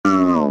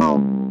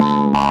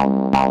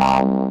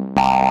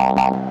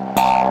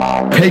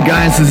Hey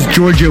guys, this is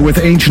Georgia with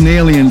Ancient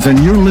Aliens, and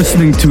you're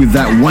listening to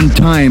That One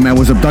Time I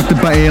Was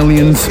Abducted by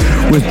Aliens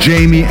with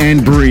Jamie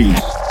and Bree.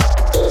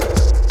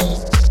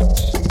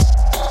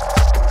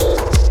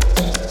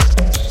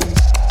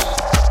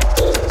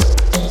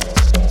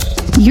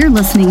 You're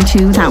listening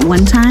to That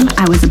One Time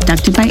I Was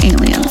Abducted by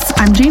Aliens.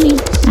 I'm Jamie.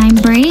 I'm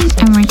Bree,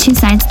 and we're two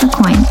sides of the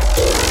coin.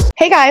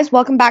 Hey guys,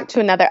 welcome back to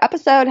another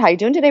episode. How you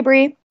doing today,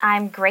 Bree?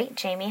 I'm great,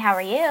 Jamie. How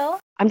are you?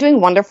 I'm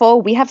doing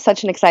wonderful. We have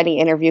such an exciting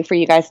interview for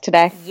you guys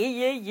today.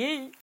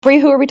 Yeah.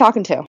 Bree, who are we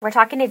talking to? We're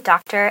talking to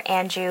Dr.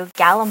 Andrew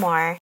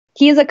Gallimore.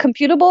 He is a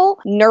computable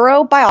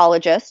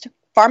neurobiologist,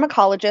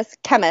 pharmacologist,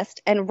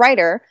 chemist, and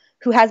writer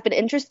who has been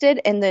interested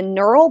in the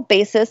neural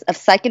basis of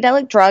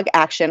psychedelic drug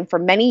action for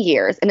many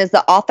years and is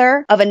the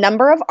author of a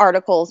number of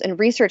articles and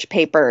research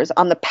papers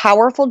on the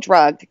powerful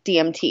drug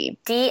DMT.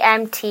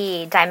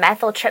 DMT,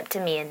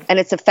 dimethyltryptamine. And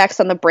its effects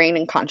on the brain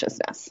and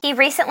consciousness. He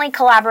recently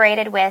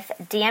collaborated with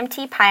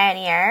DMT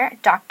pioneer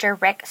Dr.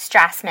 Rick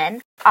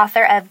Strassman,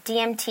 author of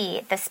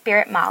DMT, the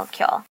Spirit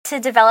Molecule, to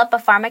develop a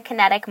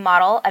pharmacokinetic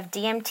model of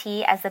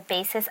DMT as the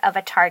basis of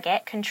a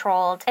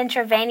target-controlled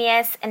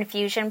intravenous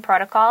infusion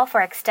protocol for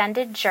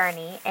extended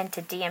journey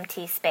into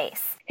DMT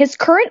space. His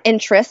current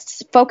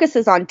interests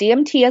focuses on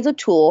DMT as a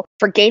tool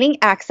for gaining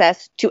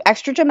access to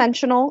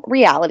extra-dimensional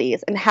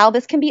realities and how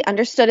this can be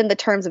understood in the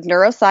terms of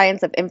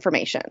neuroscience of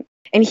information.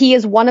 And he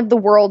is one of the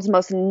world's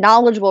most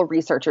knowledgeable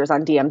researchers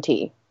on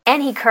DMT.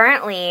 And he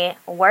currently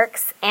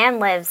works and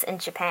lives in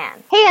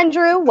Japan. Hey,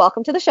 Andrew.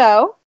 Welcome to the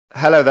show.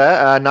 Hello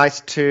there.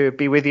 Nice to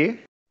be with you.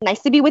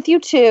 Nice to be with you,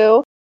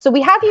 too. So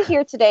we have you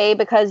here today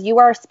because you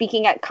are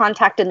speaking at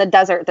Contact in the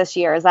Desert this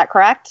year. Is that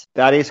correct?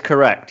 That is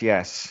correct,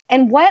 yes.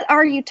 And what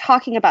are you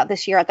talking about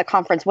this year at the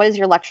conference? What is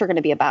your lecture going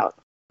to be about?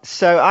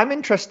 So I'm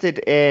interested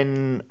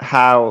in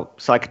how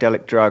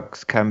psychedelic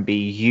drugs can be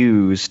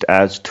used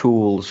as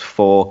tools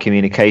for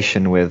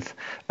communication with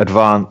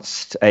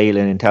advanced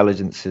alien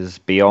intelligences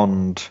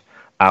beyond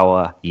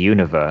our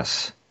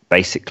universe,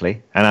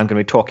 basically. And I'm going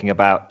to be talking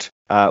about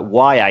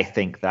why I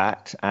think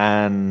that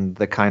and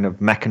the kind of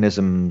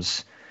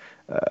mechanisms,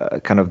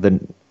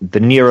 the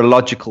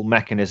neurological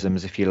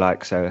mechanisms, if you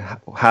like. So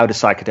how do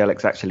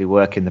psychedelics actually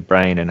work in the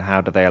brain, and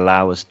how do they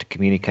allow us to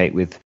communicate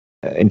with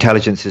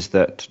intelligences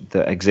that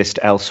exist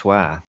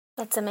elsewhere?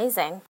 That's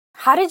amazing.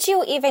 How did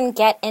you even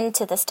get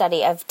into the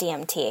study of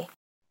DMT?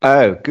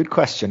 Oh, good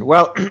question.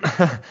 Well,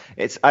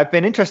 I've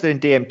been interested in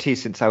DMT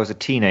since I was a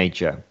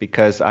teenager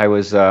because I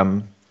was,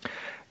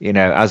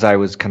 as I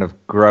was kind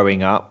of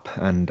growing up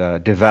and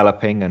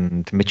developing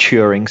and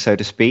maturing, so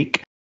to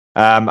speak,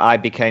 I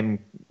became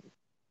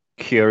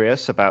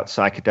curious about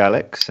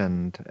psychedelics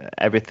and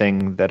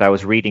everything that I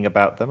was reading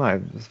about them. I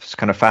was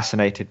kind of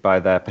fascinated by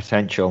their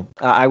potential.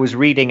 I was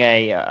reading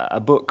a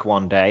book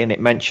one day, and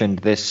it mentioned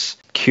this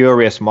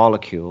curious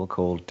molecule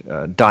called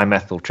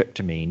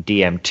dimethyltryptamine,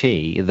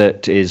 DMT,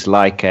 that is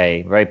like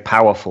a very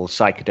powerful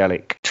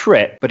psychedelic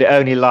trip, but it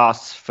only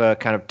lasts for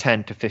kind of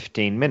 10 to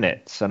 15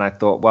 minutes. And I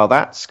thought, well,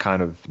 that's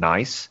kind of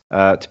nice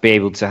to be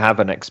able to have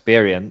an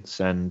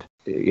experience and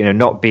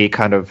not be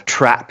kind of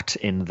trapped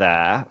in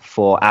there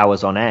for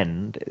hours on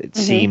end. It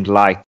seemed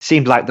like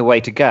the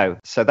way to go.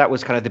 So that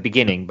was kind of the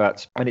beginning,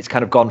 and it's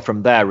kind of gone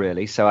from there,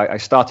 really. So I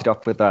started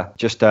off with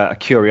just a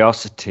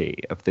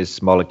curiosity of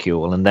this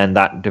molecule, and then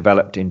that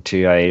developed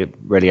into a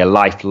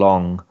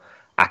lifelong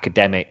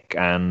academic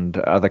and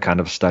other kind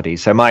of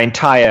studies. So my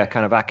entire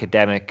kind of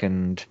academic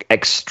and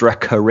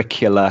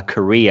extracurricular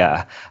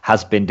career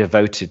has been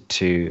devoted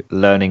to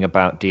learning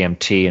about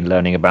DMT and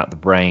learning about the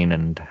brain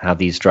and how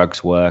these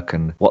drugs work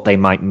and what they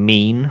might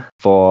mean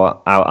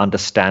for our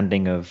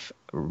understanding of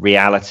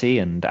reality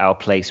and our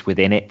place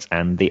within it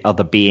and the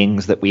other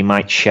beings that we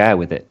might share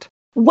with it.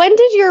 When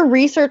did your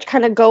research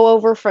kind of go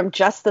over from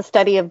just the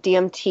study of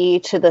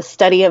DMT to the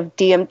study of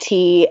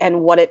DMT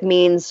and what it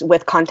means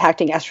with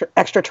contacting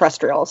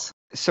extraterrestrials?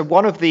 So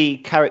one of the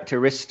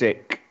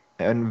characteristic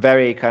and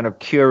very kind of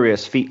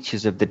curious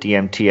features of the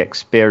DMT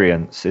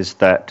experience is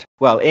that,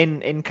 well,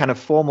 in kind of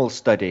formal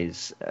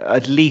studies,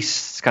 at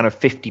least kind of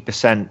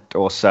 50%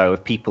 or so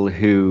of people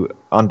who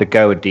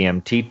undergo a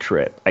DMT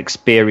trip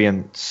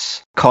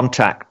experience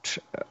contact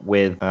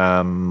with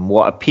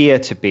what appear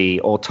to be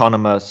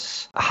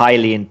autonomous,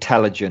 highly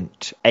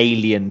intelligent,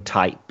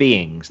 alien-type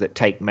beings that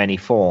take many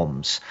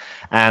forms.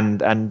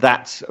 And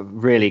that's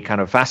really kind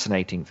of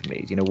fascinating for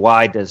me.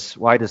 Why does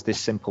this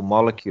simple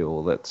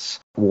molecule that's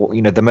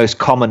the most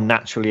common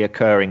naturally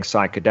occurring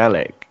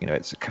psychedelic,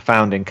 it's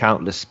found in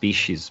countless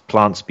species,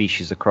 plant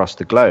species across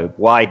the globe,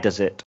 why does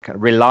it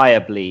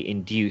reliably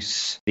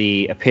induce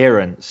the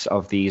appearance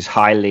of these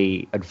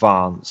highly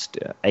advanced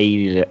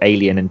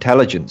alien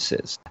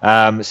intelligences?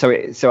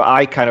 So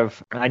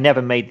I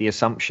never made the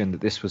assumption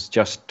that this was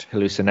just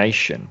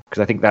hallucination,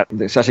 because I think that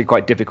it's actually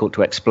quite difficult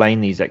to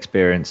explain these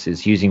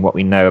experiences using what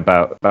we know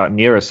about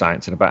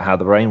neuroscience and about how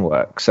the brain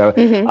works. So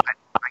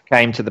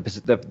came to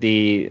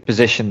the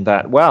position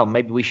that, well,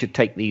 maybe we should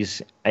take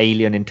these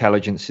alien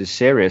intelligences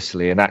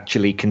seriously and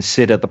actually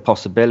consider the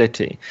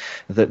possibility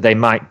that they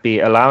might be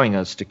allowing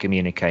us to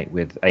communicate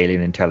with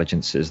alien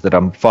intelligences that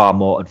are far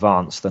more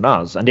advanced than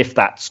us. And if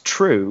that's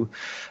true,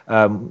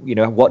 how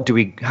do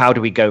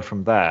we go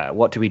from there?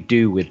 What do we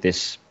do with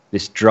this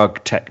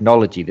drug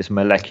technology, this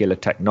molecular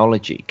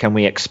technology? Can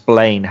we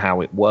explain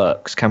how it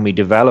works? Can we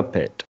develop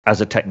it as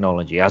a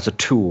technology, as a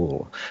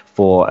tool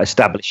for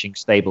establishing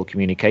stable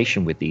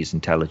communication with these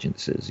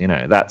intelligences?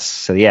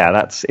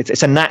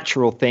 It's a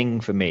natural thing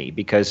for me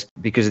because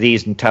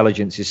these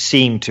intelligences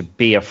seem to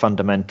be a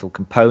fundamental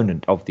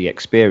component of the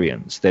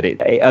experience, that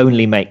it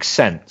only makes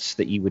sense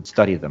that you would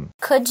study them.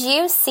 Could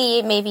you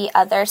see maybe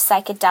other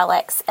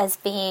psychedelics as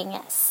being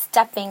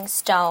stepping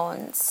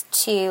stones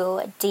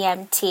to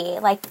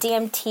DMT? Like,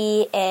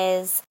 DMT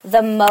is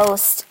the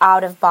most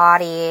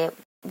out-of-body,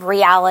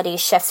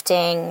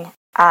 reality-shifting,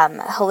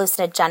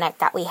 hallucinogenic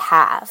that we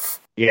have.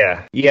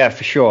 Yeah,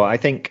 for sure. I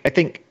think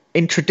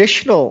in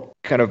traditional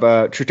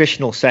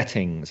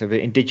settings of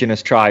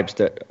indigenous tribes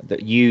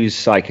that use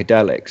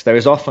psychedelics, there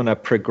is often a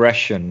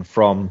progression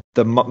from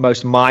the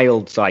most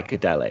mild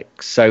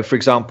psychedelics. So, for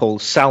example,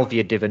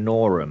 Salvia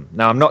divinorum.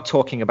 Now, I'm not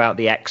talking about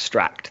the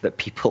extract that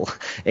people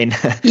in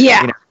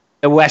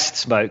the West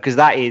smoke, because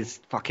that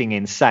is fucking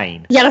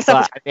insane. Yeah, that's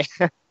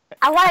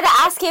I wanted to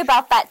ask you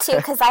about that too,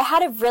 because I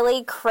had a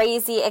really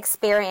crazy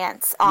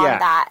experience on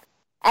that.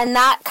 And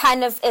that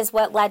kind of is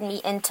what led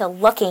me into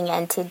looking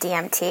into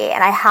DMT.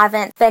 And I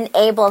haven't been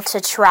able to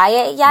try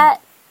it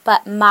yet.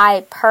 But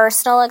my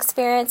personal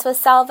experience with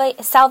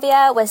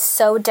Salvia was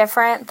so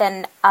different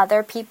than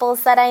other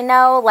people's that I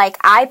know. Like,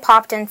 I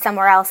popped in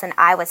somewhere else and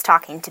I was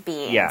talking to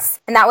beings. Yeah.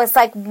 And that was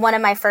like one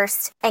of my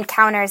first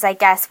encounters, I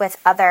guess, with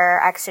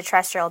other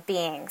extraterrestrial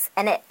beings.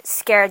 And it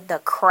scared the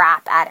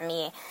crap out of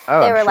me.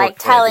 They were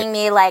telling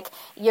me, like,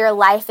 your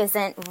life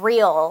isn't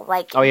real.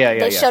 Like,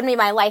 they showed me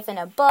my life in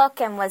a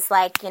book and was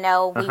like, we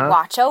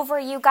watch over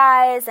you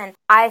guys. And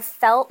I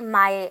felt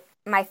my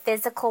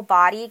physical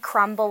body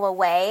crumble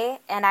away,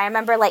 and I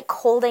remember like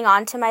holding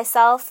on to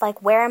myself,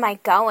 like, where am I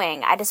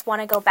going? I just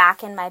want to go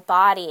back in my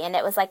body. And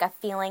it was like a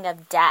feeling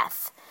of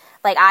death,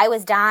 like I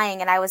was dying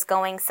and I was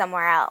going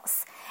somewhere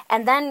else.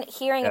 And then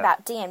hearing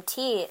about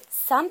DMT,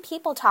 some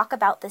people talk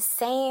about the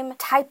same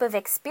type of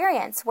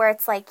experience where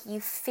it's like you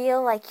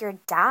feel like you're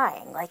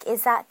dying. Like,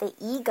 is that the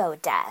ego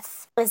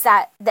death? Is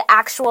that the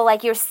actual,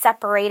 like, you're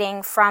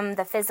separating from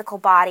the physical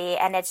body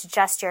and it's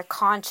just your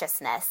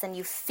consciousness and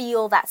you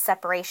feel that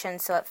separation,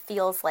 so it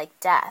feels like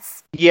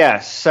death?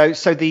 Yes. So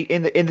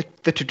in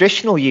the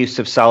traditional use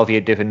of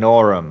Salvia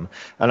divinorum,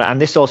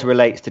 and this also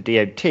relates to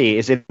DMT,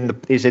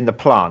 is in the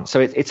plant. So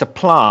it's a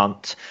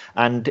plant,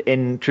 and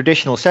in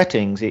traditional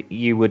settings,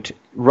 you would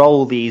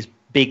roll these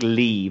big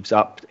leaves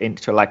up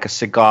into like a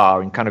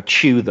cigar and kind of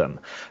chew them.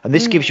 And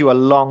this gives you a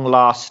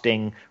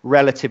long-lasting,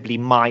 relatively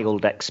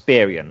mild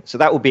experience. So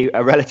that would be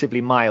a relatively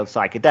mild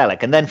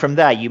psychedelic. And then from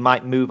there, you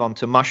might move on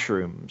to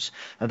mushrooms.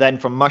 And then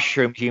from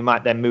mushrooms, you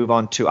might then move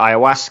on to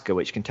ayahuasca,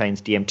 which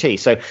contains DMT.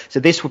 So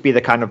this would be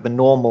the kind of the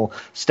normal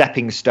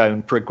stepping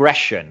stone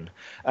progression.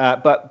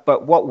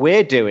 But what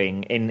we're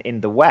doing in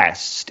the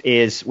West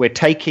is we're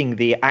taking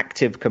the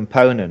active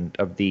component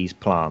of these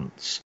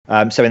plants.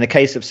 So in the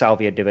case of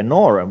Salvia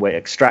divinorum,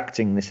 we're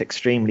extracting this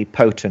extremely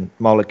potent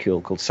molecule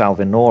called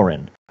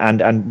salvinorin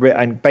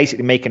and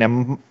basically making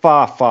a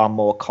far, far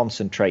more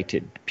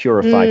concentrated,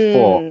 purified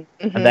form,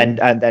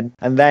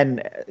 and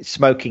then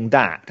smoking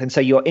that. And so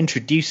you're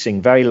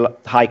introducing very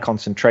high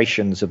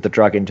concentrations of the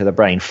drug into the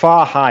brain,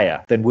 far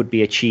higher than would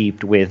be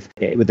achieved with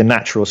the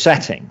natural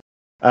setting.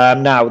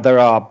 Now, there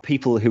are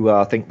people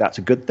who think that's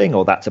a good thing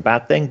or that's a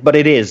bad thing, but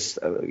it is,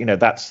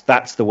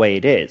 that's the way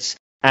it is.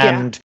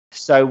 And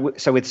so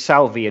with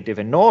Salvia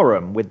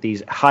divinorum, with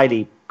these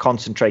highly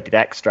concentrated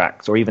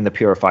extracts or even the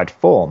purified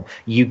form,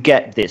 you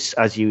get this,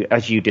 as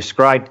you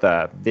described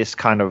there, this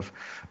kind of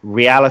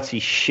reality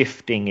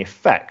shifting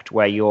effect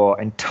where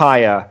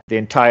the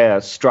entire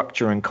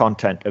structure and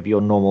content of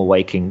your normal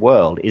waking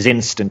world is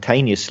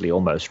instantaneously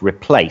almost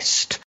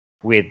replaced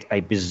with a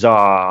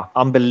bizarre,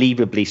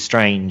 unbelievably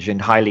strange and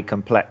highly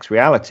complex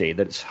reality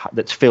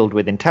that's filled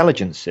with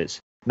intelligences.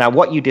 Now,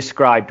 what you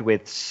described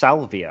with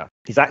Salvia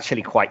is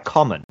actually quite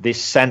common. This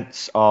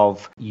sense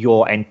of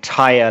your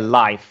entire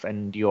life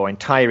and your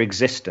entire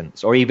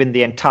existence, or even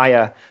the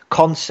entire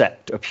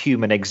concept of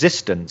human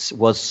existence,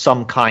 was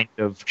some kind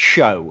of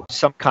show,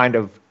 some kind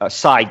of a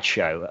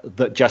sideshow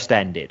that just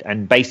ended.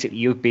 And basically,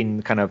 you've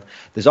been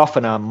there's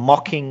often a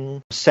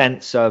mocking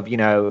sense of,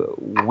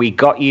 we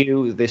got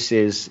you.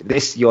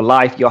 Your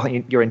life,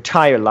 your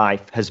entire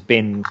life has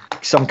been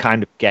some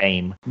kind of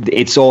game.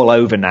 It's all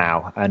over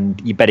now, and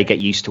you better get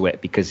used to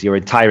it because your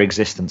entire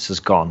existence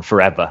has gone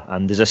forever.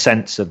 And there's a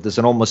sense of,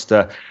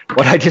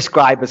 what I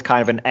describe as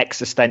kind of an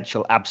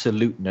existential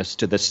absoluteness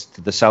to the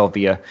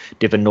Salvia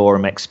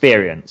divinorum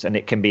experience, and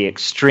it can be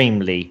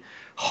extremely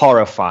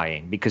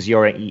horrifying because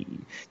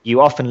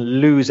you often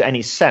lose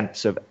any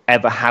sense of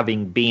ever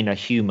having been a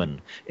human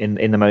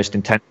in the most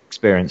intense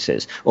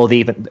experiences, or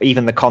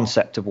even the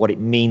concept of what it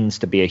means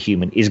to be a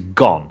human is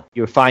gone.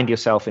 You find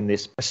yourself in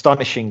this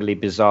astonishingly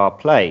bizarre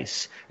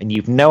place, and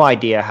you've no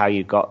idea how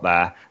you got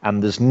there,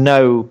 and there's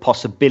no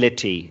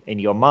possibility in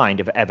your mind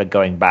of ever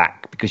going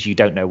back because you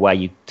don't know where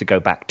to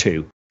go back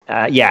to.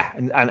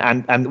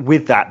 And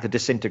with that, the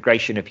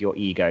disintegration of your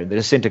ego, the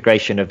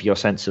disintegration of your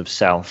sense of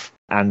self,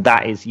 and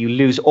that is, you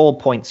lose all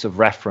points of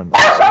reference.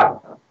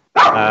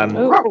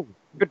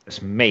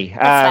 Goodness me.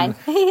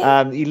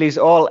 You lose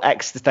all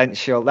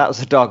existential. That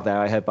was a dog there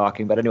I heard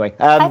barking, but anyway.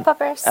 Hi,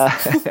 puppers.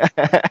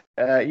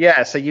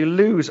 So you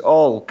lose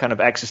all kind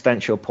of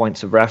existential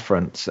points of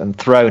reference and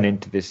thrown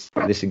into this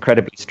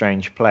incredibly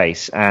strange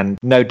place. And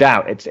no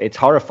doubt it's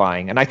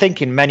horrifying. And I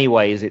think in many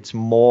ways it's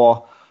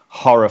more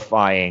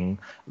horrifying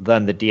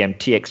than the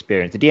DMT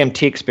experience. The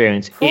DMT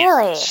experience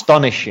is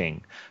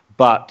astonishing,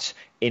 but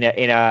in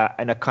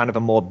a kind of a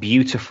more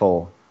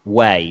beautiful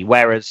way,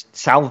 whereas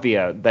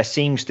salvia, there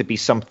seems to be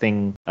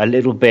something a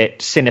little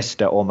bit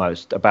sinister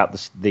almost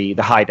about the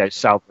high dose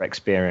salvia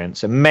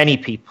experience, and many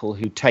people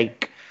who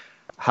take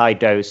high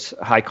dose,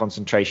 high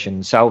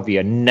concentration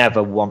salvia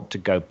never want to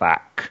go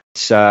back.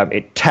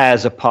 It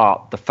tears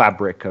apart the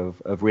fabric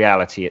of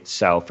reality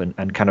itself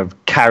and kind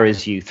of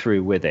carries you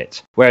through with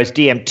it. Whereas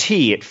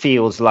DMT, it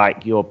feels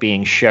like you're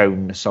being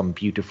shown some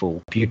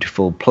beautiful,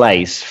 beautiful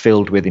place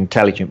filled with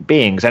intelligent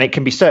beings. And it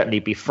can certainly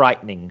be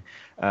frightening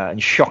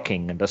and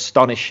shocking and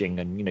astonishing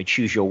and,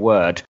 choose your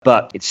word.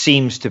 But it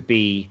seems to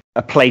be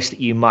a place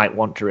that you might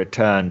want to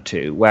return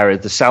to, whereas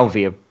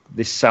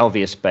this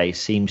salvia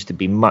space seems to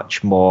be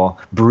much more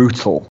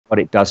brutal, what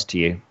it does to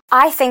you.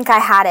 I think I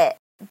had it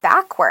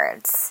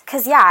backwards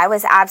because, I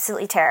was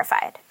absolutely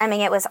terrified. I mean,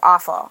 it was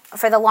awful.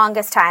 For the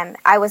longest time,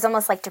 I was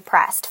almost like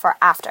depressed for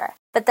after.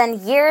 But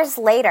then years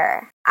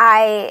later,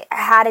 I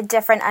had a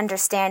different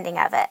understanding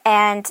of it.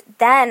 And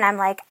then I'm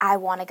like, I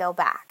want to go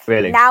back.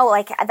 Really?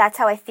 Now, that's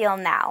how I feel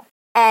now.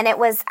 And it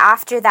was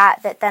after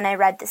that then I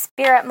read The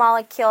Spirit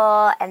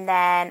Molecule, and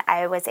then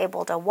I was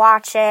able to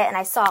watch it, and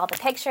I saw all the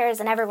pictures,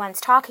 and everyone's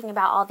talking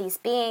about all these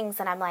beings,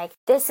 and I'm like,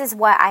 this is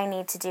what I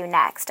need to do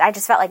next. I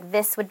just felt like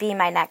this would be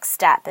my next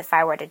step if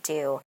I were to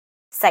do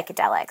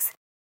psychedelics.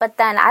 But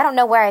then, I don't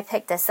know where I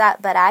picked this up,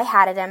 but I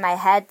had it in my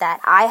head that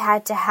I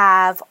had to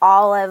have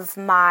all of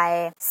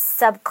my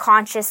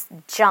subconscious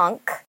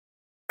junk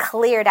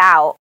cleared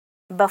out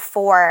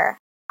before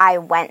I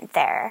went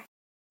there.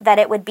 That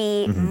it would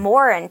be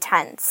more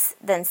intense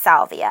than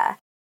salvia,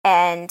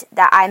 and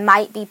that I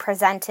might be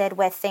presented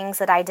with things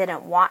that I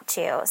didn't want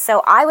to.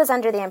 So I was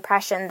under the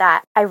impression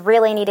that I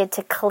really needed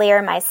to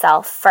clear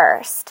myself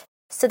first.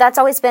 So that's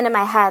always been in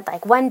my head,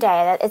 like one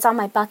day, it's on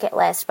my bucket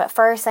list, but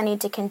first I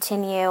need to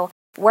continue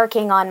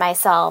working on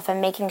myself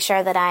and making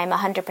sure that I'm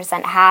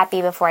 100%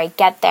 happy before I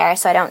get there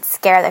so I don't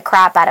scare the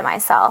crap out of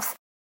myself.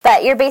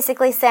 But you're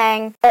basically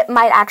saying it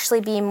might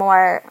actually be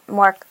more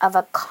of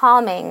a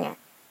calming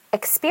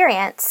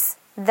experience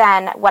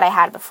than what I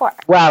had before.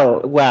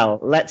 Well,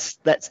 let's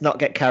not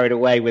get carried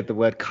away with the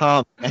word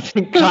calm. I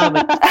think calm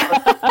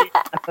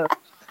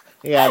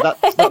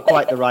that's not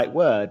quite the right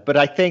word, but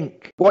I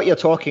think what you're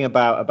talking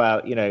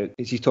about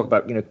is you talk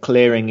about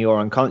clearing your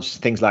unconscious,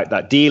 things like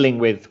that, dealing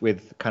with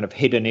kind of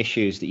hidden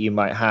issues that you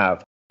might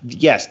have.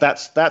 Yes,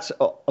 that's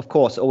of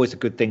course always a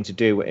good thing to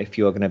do if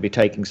you're going to be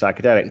taking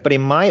psychedelics. But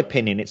in my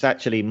opinion, it's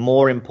actually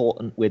more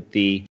important with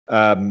the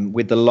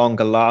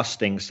longer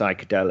lasting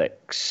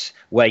psychedelics,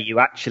 where you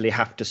actually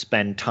have to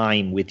spend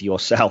time with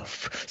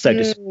yourself. So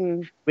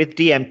with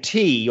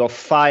DMT, you're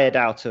fired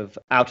out of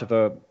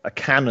a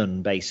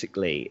cannon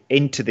basically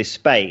into this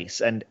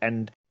space,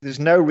 and there's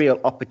no real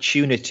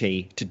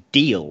opportunity to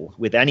deal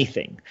with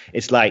anything.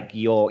 It's like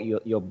you're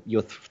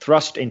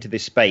thrust into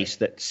this space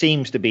that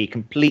seems to be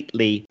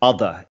completely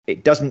other.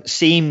 It doesn't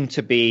seem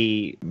to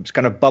be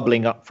kind of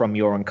bubbling up from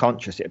your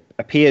unconscious. It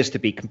appears to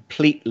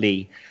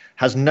be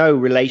has no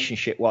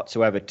relationship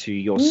whatsoever to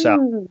yourself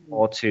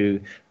or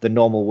to the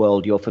normal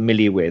world you're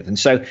familiar with. And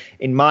so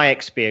in my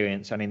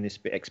experience and in this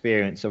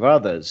experience of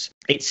others,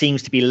 it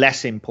seems to be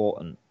less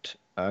important.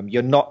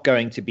 You're not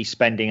going to be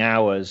spending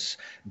hours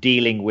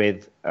dealing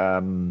with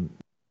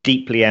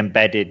deeply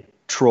embedded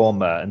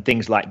trauma and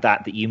things like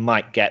that you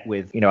might get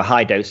with, a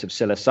high dose of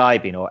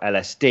psilocybin or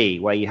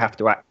LSD, where you have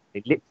to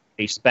actually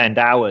literally spend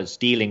hours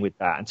dealing with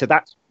that. And so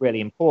that's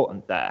really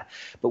important there.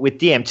 But with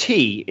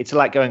DMT, it's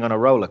like going on a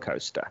roller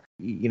coaster.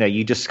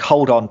 You just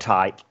hold on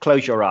tight,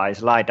 close your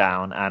eyes, lie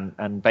down,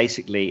 and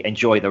basically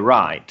enjoy the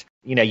ride.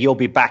 You'll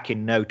be back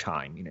in no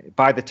time.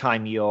 By the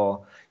time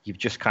you've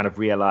just kind of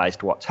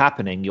realized what's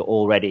happening, you're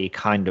already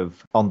kind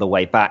of on the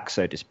way back,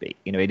 so to speak.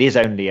 It is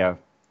only a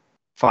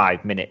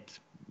 5-minute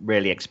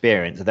really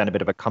experience and then a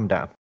bit of a come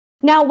down.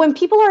 Now, when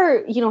people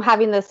are,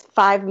 having this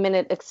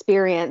 5-minute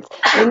experience,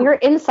 when you're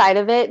inside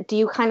of it, do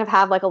you kind of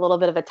have like a little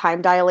bit of a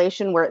time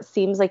dilation where it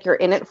seems like you're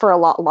in it for a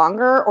lot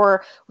longer?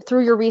 Or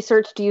through your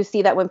research, do you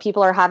see that when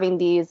people are having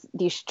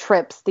these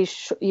trips,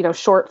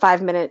 short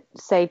 5-minute,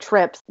 say,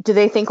 trips, do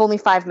they think only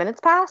 5 minutes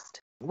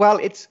passed? Well,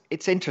 it's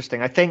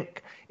interesting. I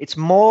think it's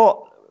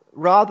more,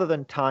 rather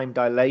than time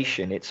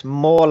dilation, it's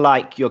more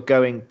like you're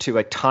going to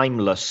a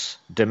timeless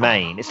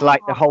domain. It's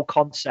like the whole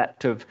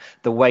concept of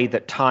the way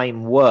that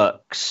time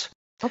works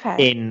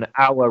in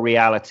our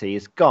reality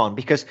is gone,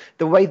 because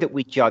the way that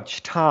we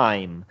judge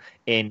time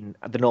in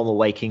the normal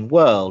waking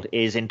world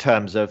is in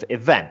terms of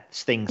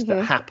events, things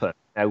that happen.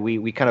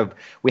 We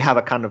have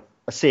a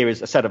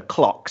set of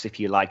clocks, if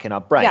you like, in our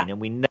brain, and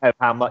we know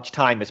how much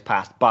time has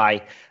passed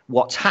by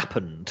what's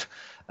happened.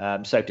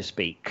 So to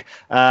speak.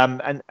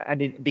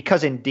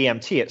 Because in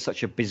DMT it's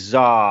such a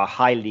bizarre,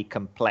 highly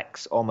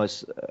complex,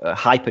 almost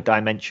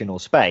hyperdimensional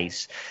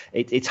space,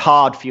 it's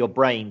hard for your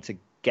brain to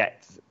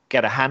get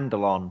a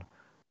handle on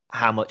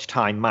how much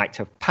time might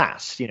have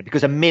passed,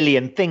 because a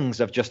million things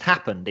have just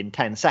happened in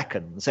 10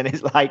 seconds. And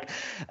it's like,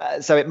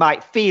 so it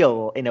might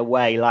feel in a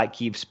way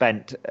like you've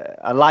spent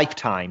a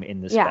lifetime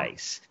in the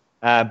space.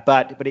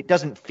 But it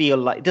doesn't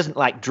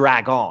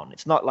drag on.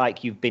 It's not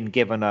like you've been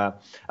given a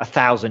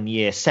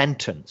 1,000-year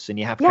sentence and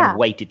you have to kind of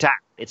wait it out.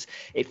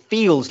 It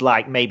feels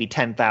like maybe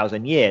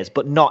 10,000 years,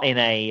 but not in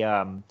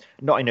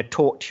a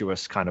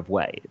tortuous kind of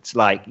way. It's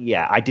like,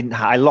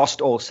 I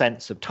lost all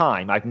sense of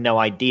time. I have no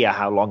idea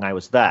how long I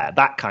was there.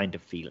 That kind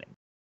of feeling.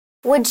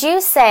 Would you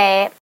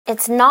say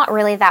it's not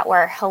really that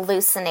we're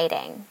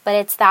hallucinating, but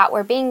it's that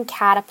we're being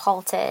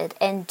catapulted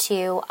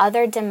into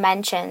other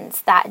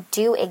dimensions that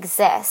do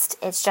exist?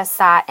 It's just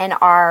that in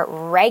our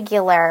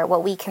regular,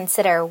 what we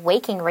consider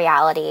waking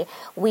reality,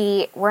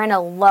 we're in a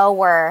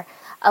lower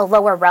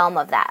realm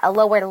of that, a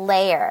lower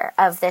layer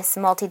of this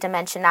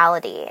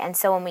multidimensionality. And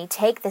so when we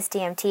take this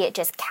DMT, it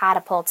just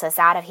catapults us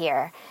out of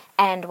here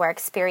and we're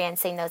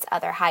experiencing those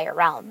other higher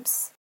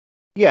realms.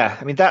 Yeah,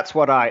 I mean, that's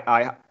what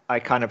I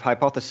kind of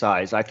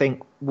hypothesize. I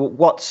think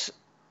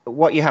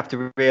what you have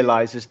to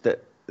realize is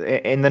that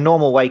in the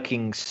normal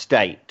waking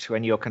state,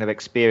 when you're kind of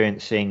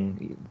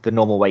experiencing the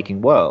normal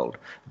waking world,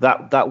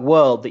 that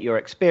world that you're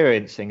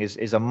experiencing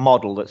is a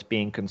model that's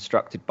being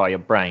constructed by your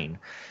brain.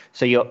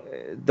 So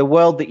the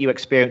world that you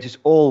experience is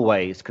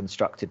always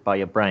constructed by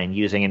your brain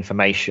using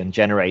information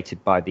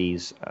generated by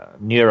these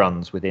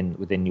neurons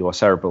within your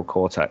cerebral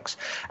cortex.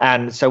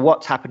 And so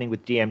what's happening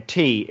with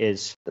DMT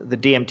is the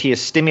DMT is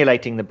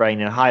stimulating the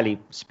brain in a highly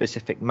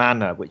specific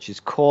manner, which is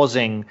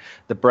causing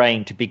the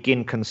brain to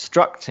begin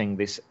constructing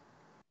this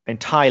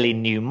entirely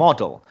new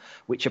model,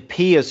 which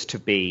appears to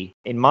be,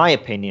 in my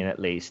opinion at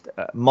least,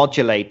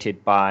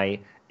 modulated by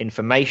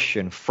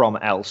information from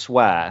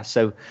elsewhere.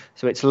 So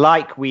it's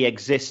like we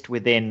exist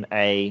within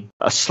a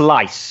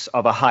slice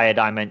of a higher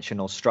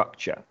dimensional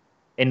structure,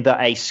 in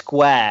that a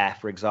square,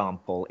 for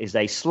example, is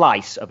a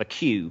slice of a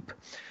cube.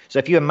 So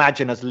if you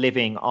imagine us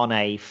living on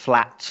a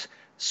flat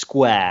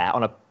square,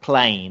 on a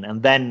plane,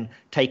 and then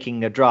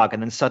taking a drug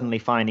and then suddenly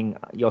finding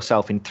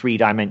yourself in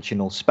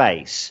three-dimensional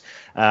space,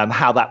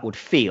 how that would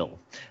feel.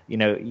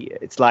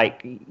 It's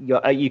like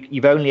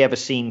you've only ever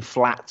seen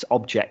flat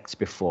objects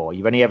before.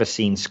 You've only ever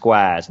seen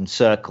squares and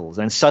circles,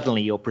 and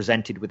suddenly you're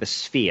presented with a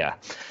sphere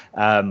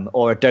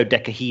or a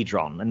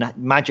dodecahedron. And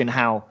imagine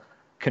how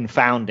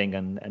confounding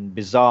and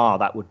bizarre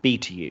that would be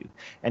to you.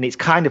 And it's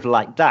kind of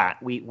like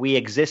that. We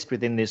exist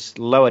within this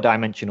lower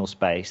dimensional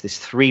space, this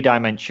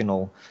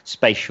three-dimensional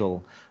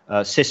spatial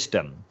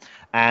system.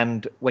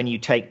 And when you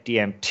take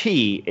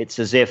DMT, it's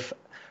as if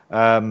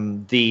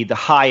the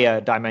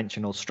higher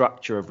dimensional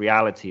structure of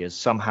reality has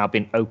somehow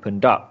been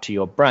opened up to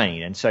your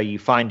brain. And so you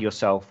find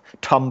yourself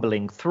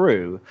tumbling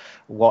through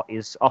what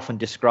is often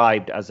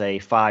described as a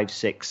 5,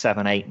 6,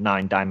 7, 8,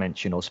 9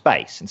 dimensional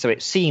space. And so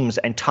it seems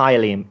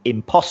entirely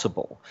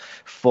impossible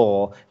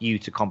for you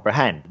to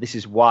comprehend. This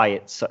is why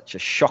it's such a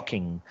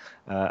shocking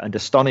and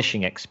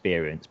astonishing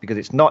experience, because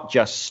it's not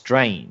just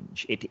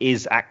strange, it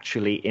is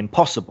actually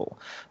impossible.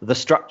 The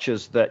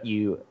structures that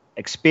you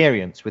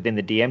experience within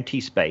the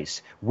DMT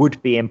space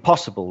would be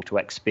impossible to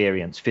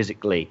experience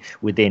physically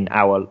within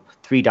our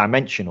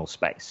three-dimensional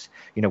space.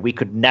 We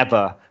could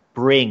never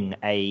bring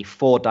a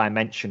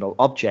four-dimensional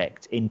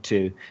object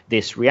into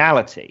this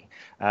reality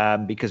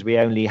because we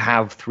only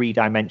have 3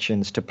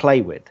 dimensions to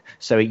play with.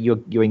 So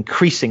you're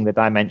increasing the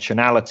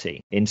dimensionality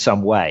in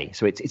some way.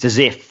 So it's as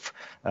if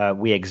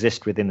we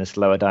exist within this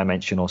lower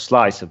dimensional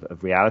slice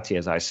of reality,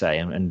 as I say,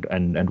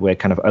 and we're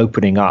kind of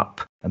opening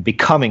up and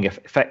becoming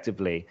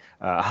effectively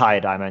a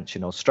higher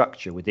dimensional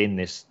structure within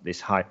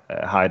this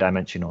higher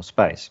dimensional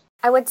space.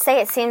 I would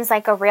say it seems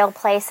like a real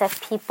place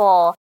if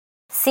people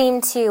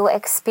seem to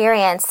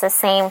experience the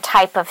same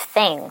type of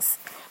things.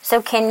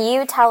 So can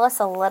you tell us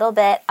a little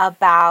bit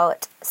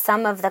about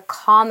some of the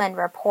common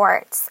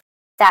reports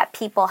that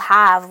people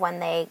have when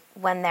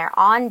they're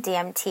on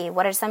DMT?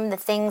 What are some of the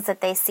things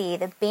that they see,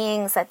 the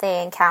beings that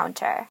they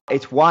encounter?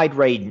 It's wide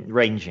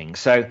ranging.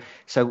 So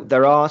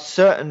there are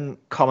certain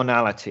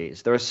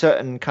commonalities. There are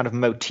certain kind of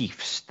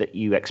motifs that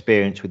you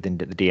experience within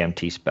the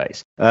DMT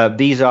space.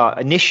 These are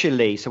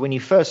initially, so when you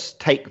first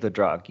take the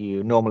drug,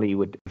 you normally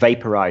would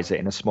vaporize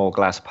it in a small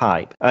glass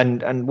pipe.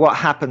 And what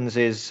happens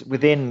is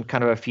within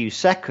kind of a few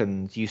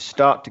seconds, you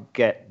start to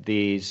get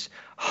these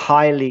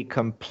highly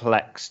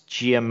complex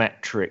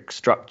geometric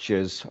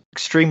structures,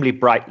 extremely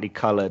brightly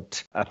colored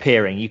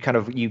appearing. You kind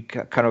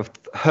of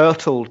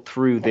hurtled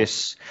through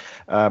this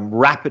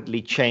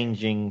rapidly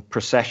changing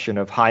procession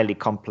of highly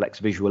complex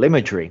visual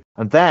imagery.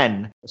 And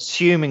then,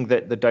 assuming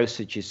that the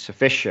dosage is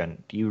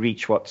sufficient, you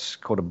reach what's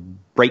called a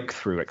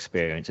breakthrough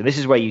experience. And this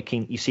is where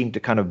you seem to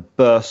kind of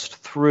burst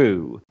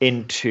through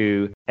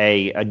into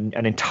an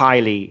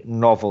entirely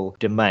novel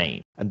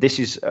domain. And this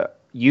is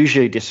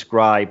usually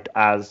described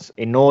as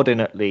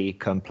inordinately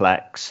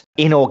complex,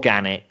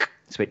 inorganic.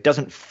 So it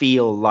doesn't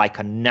feel like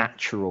a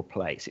natural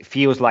place. It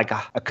feels like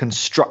a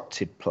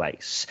constructed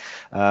place,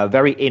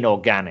 very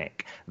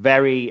inorganic,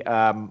 very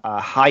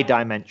high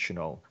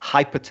dimensional,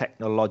 hyper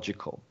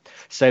technological.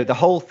 So the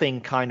whole thing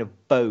kind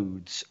of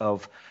bodes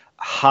of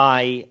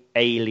high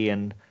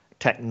alien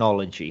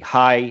technology,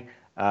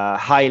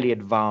 highly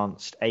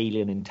advanced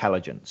alien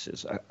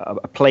intelligences,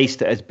 a place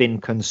that has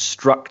been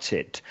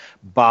constructed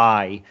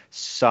by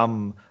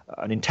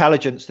an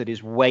intelligence that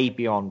is way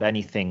beyond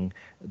anything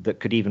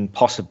that could even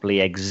possibly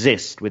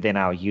exist within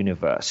our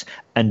universe.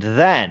 And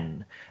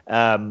then,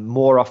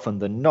 more often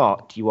than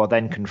not, you are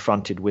then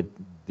confronted with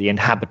the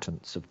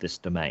inhabitants of this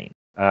domain,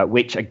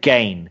 which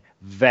again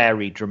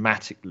vary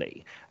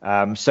dramatically.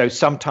 So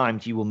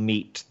sometimes you will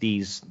meet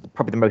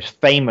probably the most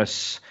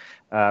famous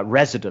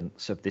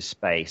residents of this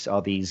space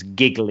are these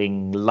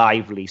giggling,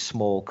 lively,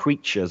 small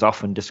creatures,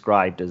 often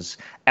described as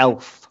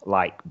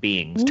elf-like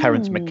beings.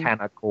 Terence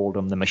McKenna called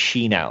them the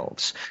machine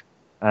elves.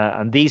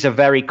 And these are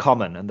very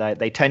common, and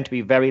they tend to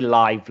be very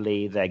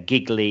lively. They're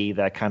giggly.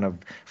 They're kind of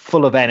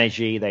full of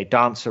energy. They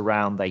dance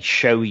around. They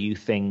show you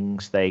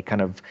things. They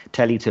kind of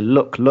tell you to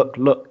look, look,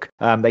 look.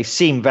 They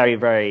seem very,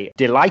 very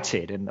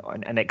delighted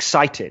and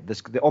excited.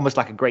 There's almost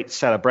like a great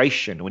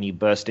celebration when you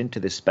burst into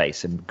this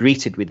space and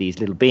greeted with these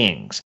little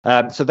beings.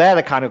 So they're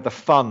the kind of the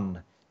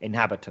fun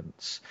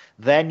inhabitants.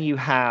 Then you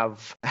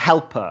have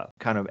helper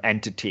kind of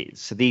entities.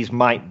 So these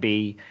might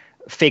be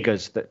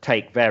figures that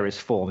take various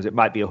forms. It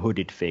might be a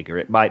hooded figure.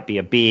 It might be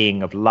a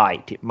being of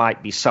light. It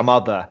might be some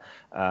other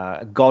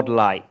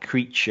godlike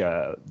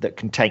creature that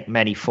can take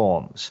many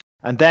forms.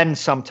 And then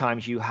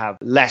sometimes you have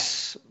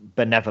less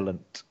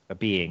benevolent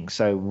beings,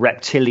 so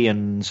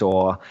reptilians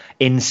or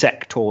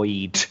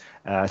insectoid,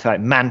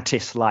 like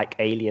mantis-like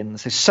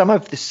aliens. So some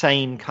of the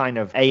same kind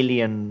of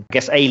alien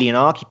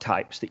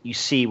archetypes that you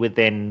see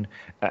within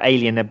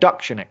alien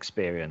abduction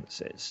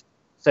experiences.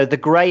 So the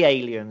grey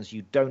aliens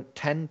you don't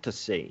tend to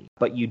see,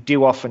 but you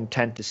do often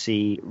tend to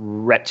see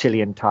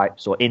reptilian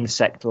types or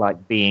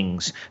insect-like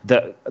beings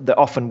that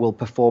often will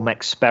perform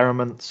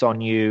experiments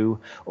on you,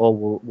 or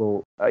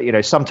will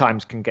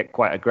sometimes can get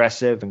quite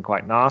aggressive and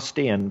quite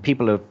nasty. And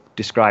people have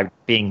described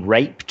being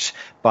raped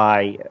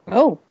by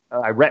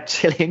a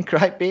reptilian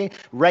being.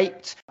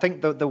 Raped. I think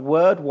the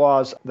word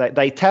was that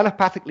they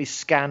telepathically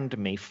scanned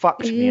me,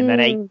 fucked me, and then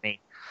ate me.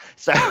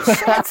 So, oh my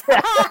God, that's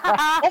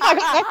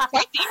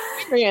quite the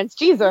experience.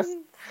 Jesus.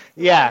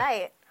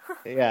 Yeah.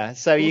 Yeah.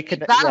 So you can.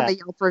 That'll be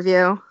Yelp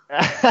review.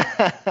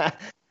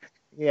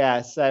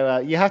 Yeah. So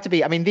you have to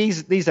be. I mean,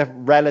 these are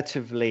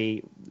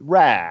relatively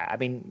rare. I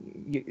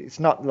mean, it's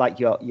not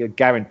like you're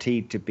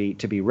guaranteed to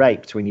be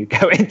raped when you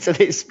go into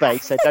this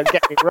space. So don't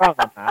get me wrong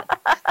on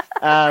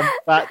that.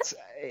 But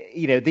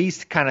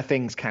these kind of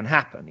things can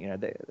happen.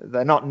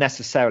 They're not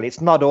necessarily.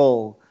 It's not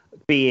all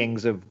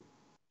beings of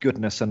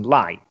goodness and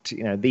light.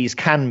 These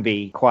can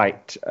be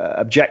quite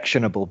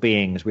objectionable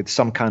beings with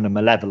some kind of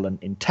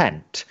malevolent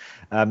intent.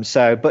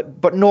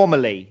 But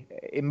normally,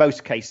 in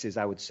most cases,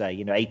 I would say,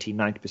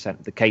 80-90%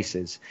 of the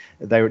cases,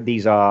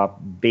 these are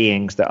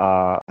beings that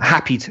are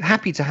happy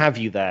to have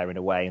you there in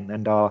a way,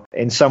 and are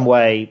in some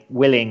way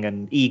willing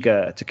and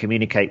eager to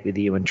communicate with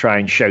you and try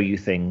and show you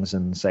things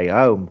and say,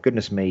 "Oh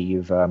goodness me,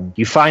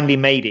 you finally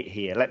made it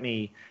here. Let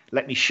me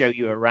show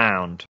you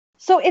around."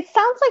 So it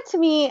sounds like to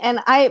me,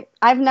 and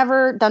I've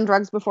never done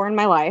drugs before in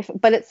my life,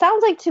 but it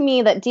sounds like to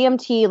me that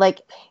DMT,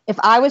 like if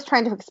I was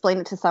trying to explain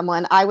it to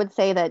someone, I would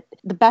say that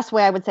the best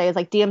way I would say is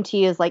like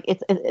DMT is like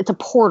it's a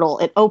portal.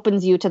 It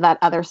opens you to that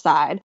other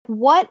side.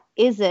 What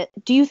is it?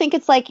 Do you think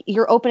it's like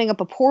you're opening up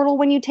a portal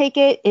when you take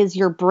it? Is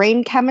your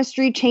brain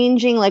chemistry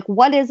changing? Like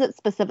what is it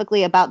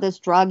specifically about this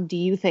drug, do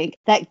you think,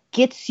 that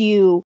gets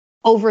you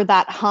over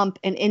that hump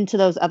and into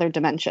those other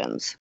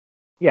dimensions?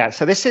 Yeah,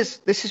 so this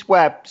is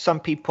where some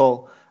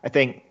people, I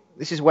think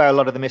this is where a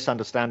lot of the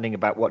misunderstanding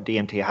about what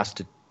DMT has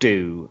to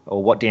do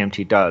or what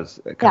DMT does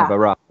kind of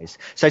arise.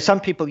 So some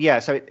people,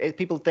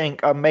 people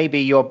think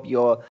maybe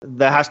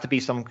there has to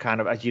be some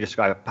kind of, as you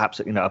describe, perhaps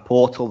a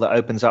portal that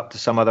opens up to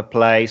some other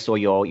place, or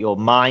your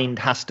mind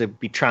has to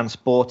be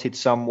transported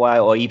somewhere,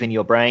 or even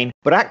your brain.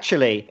 But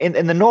actually,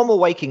 in the normal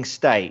waking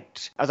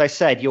state, as I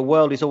said, your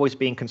world is always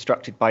being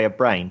constructed by your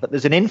brain, but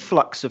there's an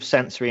influx of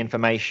sensory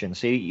information.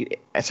 So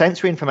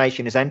sensory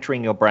information is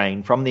entering your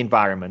brain from the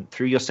environment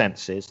through your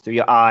senses, through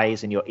your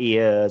eyes and your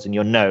ears and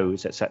your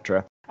nose,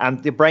 etc.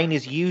 And the brain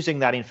is using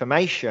that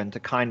information to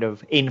kind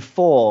of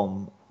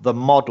inform the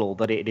model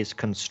that it is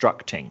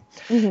constructing.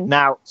 Mm-hmm.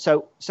 Now,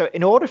 so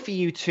in order for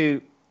you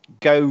to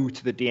go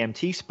to the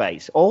DMT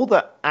space. All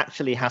that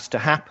actually has to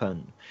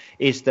happen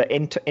is that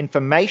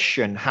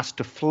information has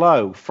to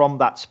flow from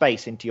that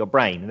space into your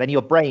brain. And then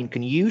your brain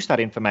can use that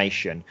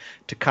information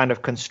to kind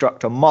of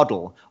construct a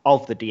model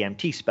of the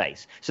DMT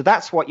space. So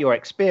that's what you're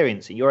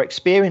experiencing. You're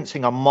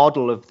experiencing a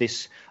model of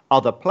this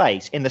other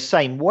place in the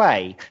same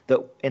way that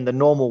in the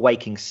normal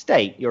waking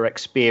state, you're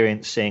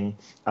experiencing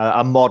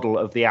a model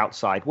of the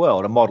outside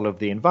world, a model of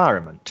the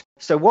environment.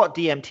 So what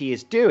DMT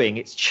is doing,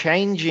 it's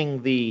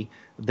changing the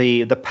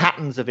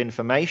patterns of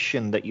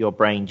information that your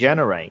brain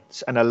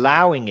generates and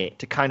allowing it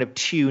to kind of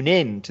tune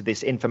in to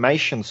this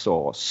information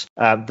source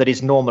that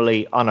is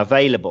normally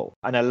unavailable,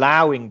 and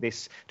allowing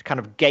this to kind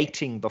of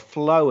gating the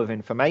flow of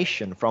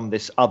information from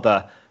this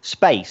other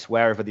space,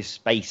 wherever this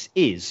space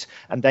is,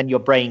 and then your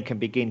brain can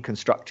begin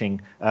constructing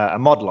a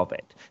model of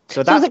it.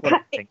 So that's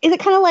is it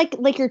kind of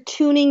like you're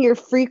tuning your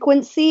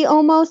frequency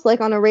almost, like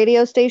on a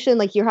radio station,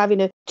 like you're having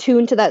to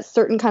tune to that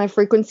certain kind of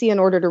frequency in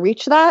order to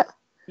reach that?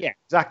 Yeah,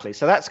 exactly.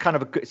 So that's kind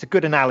of it's a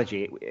good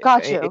analogy.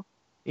 Got you.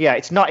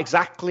 It's not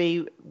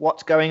exactly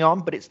what's going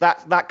on, but it's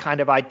that kind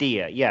of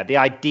idea. Yeah, the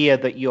idea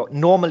that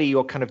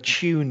you're kind of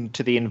tuned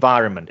to the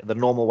environment, the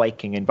normal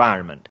waking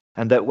environment,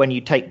 and that when you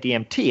take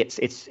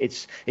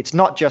DMT, it's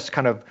not just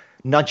kind of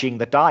nudging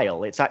the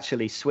dial. It's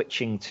actually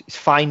it's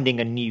finding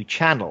a new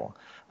channel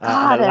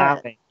and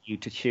allowing you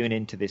to tune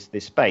into this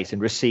space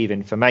and receive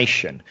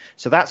information.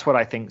 So that's what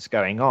I think is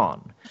going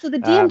on. So the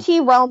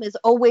DMT realm is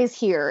always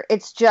here.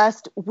 It's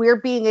just we're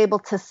being able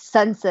to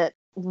sense it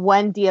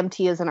when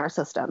DMT is in our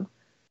system.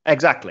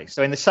 Exactly.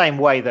 So in the same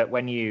way that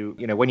when you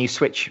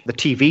switch the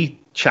TV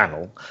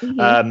channel,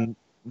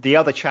 the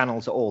other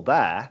channels are all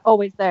there.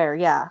 Always there,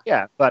 yeah.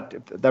 Yeah, but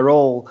they're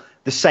all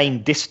the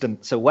same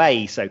distance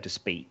away, so to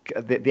speak.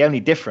 The only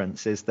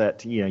difference is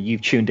that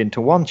you've tuned into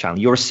one channel.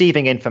 You're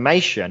receiving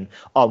information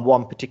on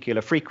one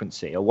particular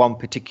frequency or one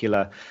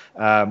particular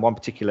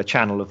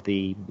channel of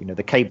the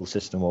the cable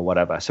system or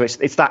whatever. So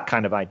it's that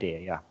kind of idea,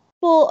 yeah.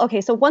 Well, okay,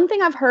 so one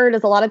thing I've heard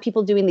is a lot of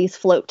people doing these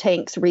float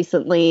tanks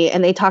recently,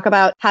 and they talk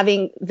about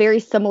having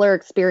very similar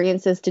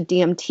experiences to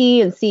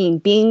DMT and seeing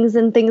beings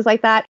and things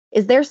like that.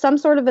 Is there some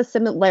sort of a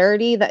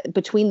similarity that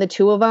between the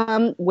two of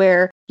them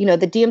where, the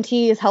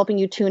DMT is helping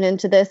you tune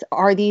into this?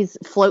 Are these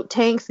float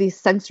tanks, these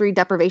sensory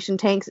deprivation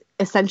tanks,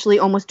 essentially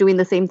almost doing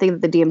the same thing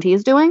that the DMT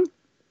is doing?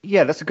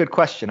 Yeah, that's a good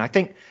question. I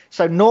think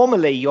so.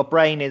 Normally,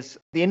 the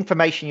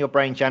information your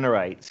brain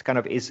generates kind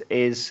of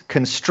is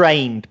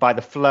constrained by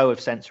the flow of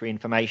sensory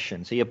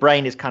information. So your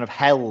brain is kind of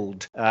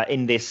held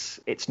in its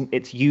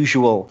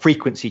usual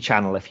frequency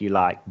channel, if you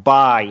like,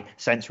 by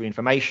sensory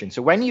information.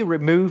 So when you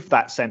remove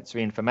that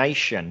sensory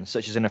information,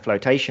 such as in a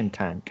flotation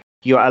tank,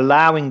 you're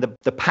allowing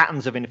the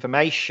patterns of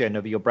information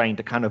of your brain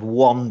to kind of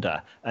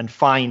wander and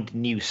find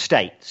new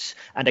states.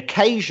 And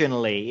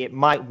occasionally it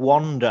might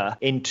wander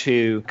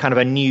into kind of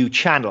a new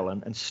channel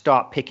and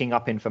start picking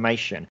up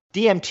information.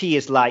 DMT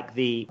is like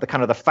the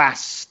kind of the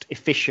fast,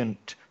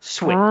 efficient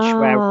switch,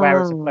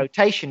 whereas a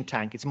flotation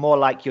tank, it's more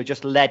like you're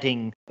just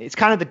it's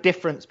kind of the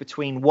difference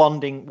between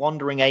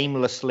wandering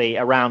aimlessly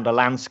around a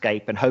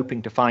landscape and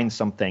hoping to find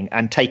something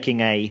and taking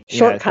a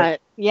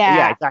shortcut.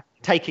 Yeah, exactly.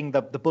 Taking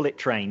the bullet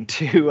train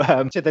to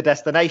the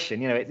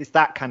destination. It's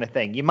that kind of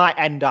thing. You might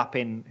end up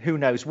in who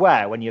knows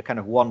where when you're kind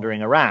of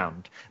wandering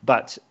around,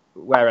 but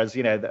whereas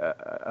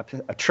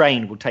a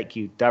train will take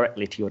you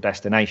directly to your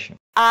destination.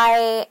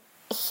 I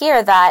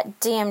hear that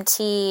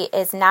DMT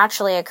is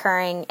naturally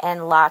occurring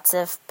in lots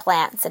of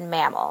plants and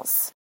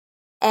mammals,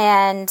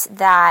 and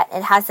that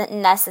it hasn't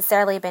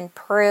necessarily been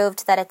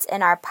proved that it's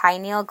in our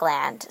pineal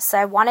gland. So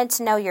I wanted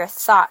to know your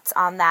thoughts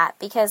on that,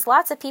 because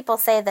lots of people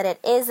say that it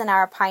is in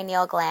our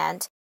pineal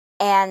gland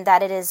and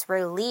that it is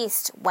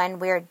released when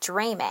we're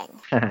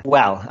dreaming.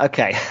 Well,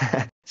 okay.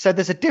 So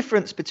there's a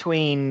difference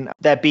between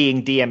there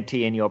being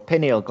DMT in your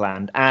pineal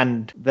gland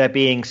and there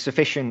being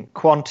sufficient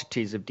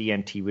quantities of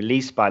DMT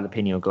released by the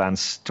pineal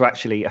glands to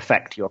actually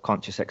affect your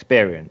conscious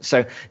experience.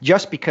 So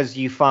just because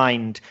you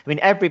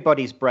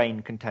everybody's brain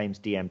contains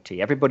DMT,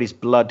 everybody's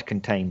blood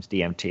contains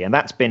DMT,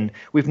 and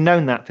we've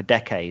known that for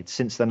decades.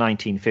 Since the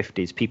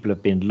 1950s, people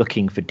have been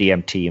looking for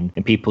DMT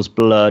in people's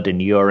blood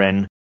and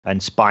urine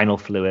and spinal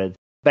fluid,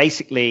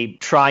 basically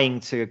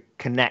trying to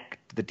connect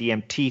the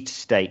DMT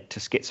state to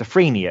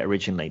schizophrenia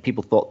originally.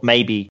 People thought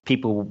maybe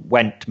people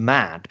went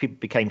mad, people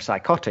became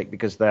psychotic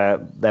because their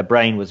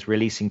brain was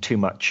releasing too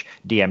much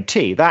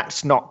DMT.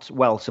 That's not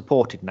well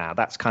supported now.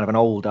 That's kind of an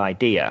old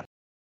idea.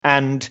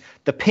 And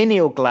the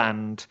pineal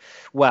gland,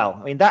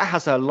 that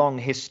has a long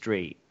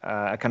history,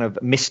 a kind of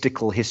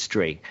mystical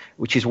history,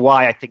 which is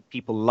why I think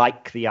people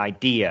like the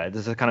idea.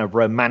 There's a kind of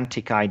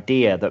romantic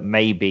idea that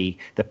maybe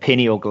the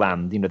pineal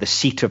gland, the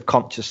seat of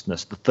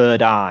consciousness, the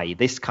third eye,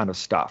 this kind of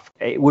stuff.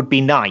 It would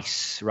be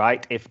nice,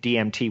 right, if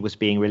DMT was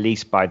being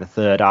released by the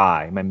third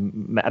eye.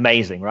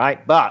 Amazing,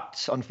 right?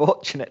 But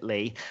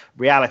unfortunately,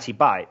 reality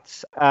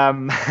bites.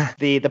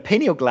 The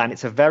pineal gland,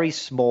 it's a very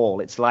small,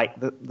 it's like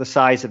the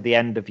size of the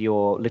end of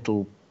your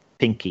little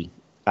pinky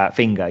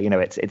finger.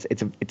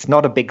 It's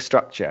not a big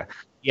structure.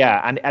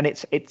 Yeah, and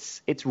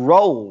its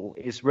role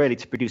is really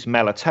to produce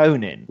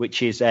melatonin,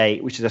 which is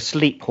a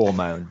sleep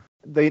hormone.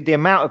 The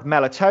amount of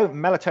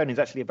melatonin is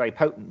actually a very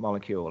potent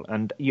molecule,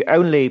 and it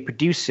only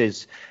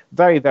produces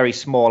very, very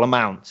small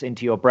amounts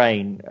into your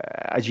brain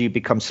as you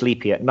become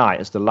sleepy at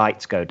night, as the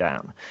lights go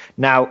down.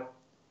 Now,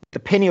 the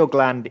pineal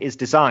gland is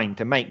designed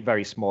to make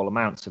very small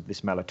amounts of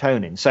this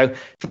melatonin. So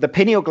for the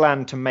pineal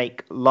gland to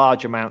make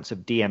large amounts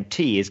of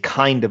DMT is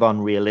kind of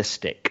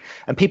unrealistic.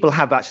 And people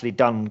have actually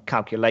done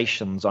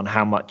calculations on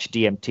how much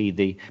DMT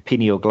the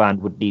pineal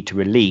gland would need to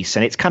release.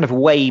 And it's kind of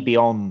way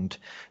beyond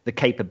the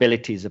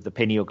capabilities of the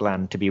pineal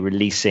gland to be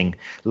releasing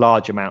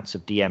large amounts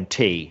of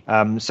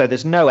DMT. So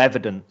there's no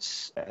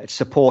evidence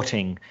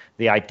supporting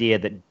the idea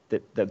that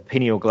the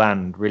pineal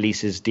gland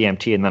releases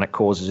DMT and then it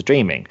causes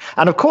dreaming.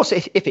 And of course,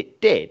 if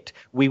it did,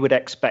 we would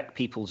expect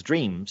people's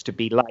dreams to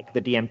be like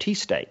the DMT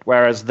state,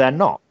 whereas they're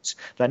not.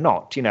 They're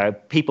not.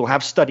 People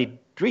have studied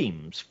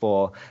dreams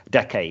for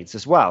decades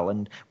as well,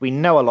 and we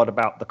know a lot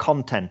about the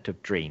content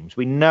of dreams.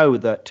 We know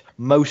that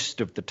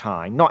most of the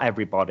time, not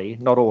everybody,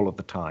 not all of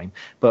the time,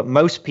 but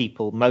most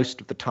people,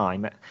 most of the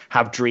time,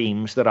 have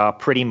dreams that are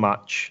pretty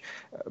much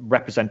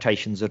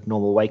representations of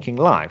normal waking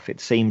life. It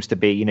seems to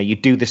be, you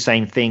do the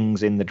same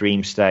things in the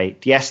dream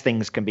state. Yes,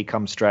 things can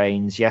become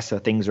strange. Yes,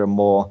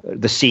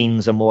 the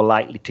scenes are more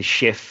likely to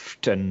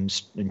shift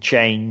and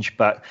change,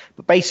 but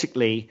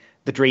basically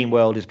the dream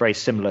world is very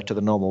similar to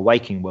the normal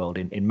waking world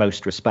in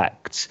most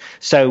respects.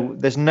 So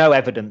there's no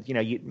evidence,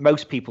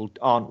 most people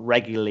aren't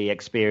regularly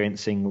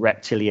experiencing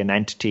reptilian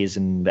entities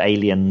and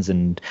aliens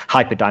and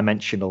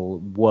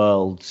hyperdimensional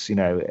worlds,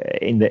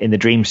 in the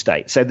dream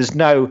state. So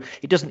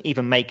it doesn't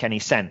even make any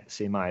sense,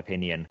 in my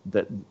opinion,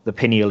 that the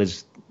pineal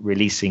is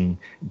releasing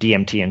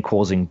DMT and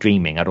causing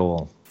dreaming at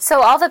all.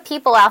 So all the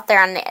people out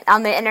there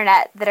on the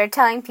internet that are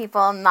telling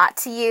people not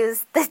to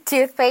use the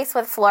toothpaste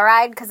with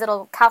fluoride because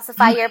it'll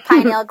calcify your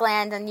pineal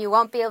gland and you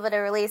won't be able to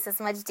release as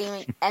much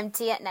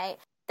DMT at night,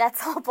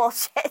 that's all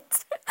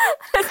bullshit.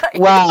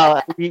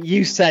 Well,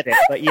 you said it,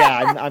 but yeah,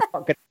 I'm not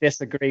going to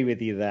disagree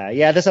with you there.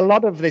 Yeah, there's a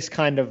lot of this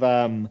kind of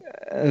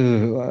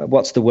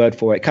what's the word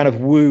for it? Kind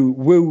of woo.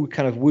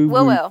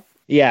 Woo-woo.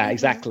 Yeah,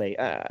 exactly.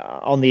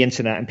 On the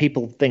internet, and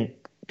people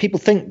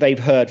think they've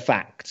heard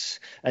facts,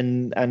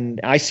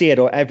 and I see it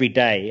every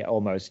day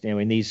almost.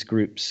 In these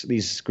groups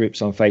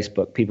on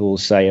Facebook, people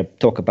will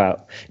talk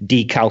about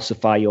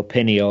decalcify your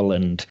pineal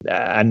and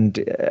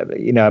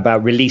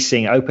about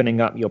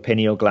opening up your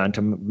pineal gland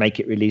to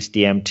make it release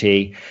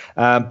DMT.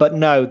 But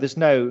no, there's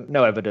no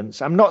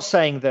evidence. I'm not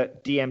saying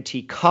that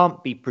DMT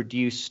can't be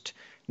produced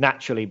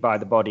naturally by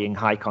the body in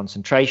high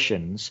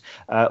concentrations,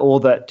 or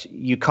that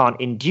you can't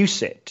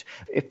induce it.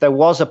 If there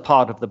was a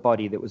part of the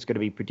body that was going to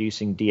be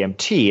producing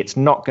DMT, it's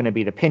not going to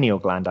be the pineal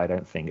gland, I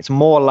don't think. It's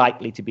more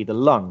likely to be the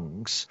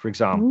lungs, for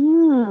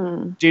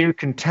example, do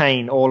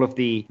contain all of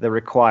the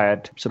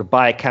required sort of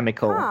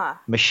biochemical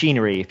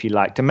machinery, if you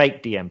like, to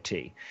make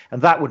DMT.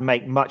 And that would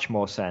make much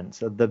more sense.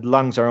 The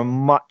lungs are a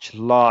much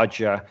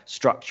larger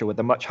structure with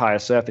a much higher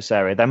surface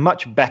area. They're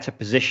much better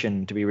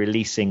positioned to be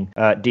releasing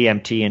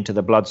DMT into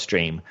the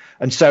bloodstream.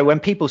 And so when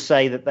people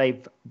say that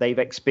they've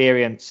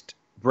experienced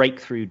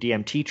breakthrough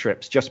DMT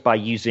trips just by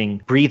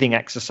using breathing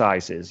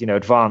exercises,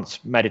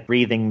 advanced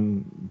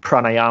breathing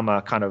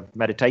pranayama kind of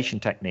meditation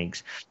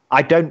techniques,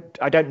 I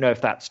don't know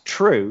if that's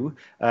true,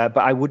 but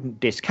I wouldn't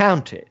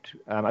discount it.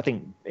 I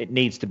think it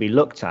needs to be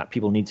looked at.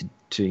 People need to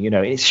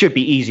it should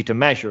be easy to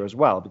measure as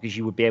well, because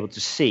you would be able to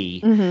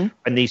see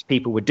when these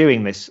people were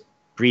doing this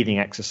breathing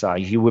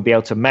exercise, you would be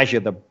able to measure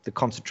the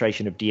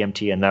concentration of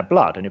DMT in their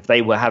blood. And if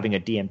they were having a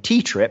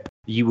DMT trip,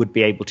 you would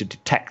be able to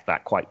detect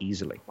that quite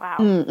easily. Wow.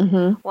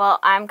 Mm-hmm. Well,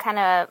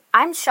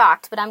 I'm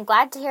shocked, but I'm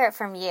glad to hear it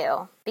from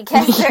you,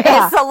 because there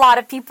is a lot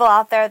of people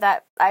out there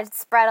that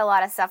spread a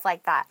lot of stuff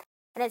like that.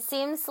 And it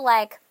seems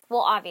like,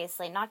 well,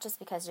 obviously, not just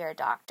because you're a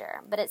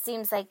doctor, but it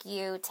seems like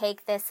you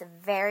take this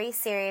very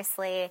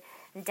seriously,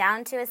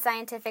 down to a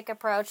scientific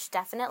approach,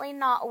 definitely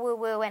not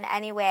woo-woo in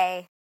any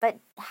way. But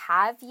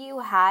have you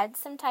had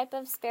some type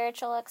of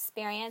spiritual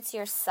experience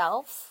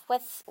yourself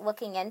with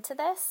looking into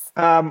this?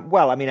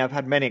 Well, I've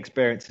had many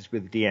experiences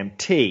with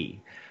DMT.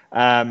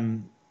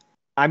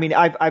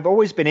 I've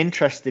always been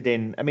interested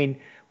in,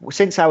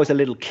 since I was a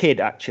little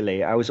kid,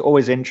 actually, I was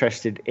always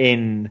interested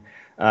in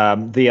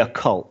the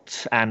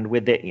occult, and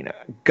with it,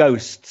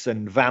 ghosts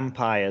and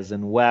vampires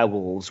and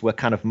werewolves were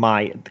kind of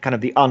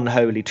the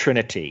unholy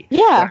trinity.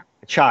 Yeah.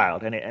 A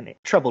child, and it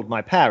troubled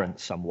my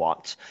parents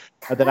somewhat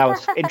that I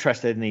was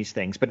interested in these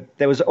things. But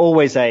there was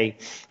always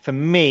for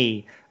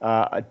me,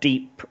 a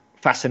deep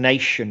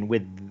fascination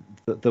with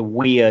the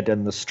weird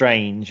and the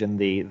strange and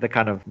the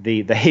kind of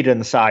the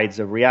hidden sides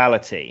of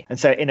reality. And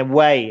so in a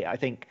way, I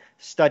think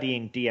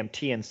studying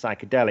DMT and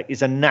psychedelic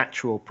is a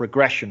natural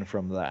progression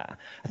from there.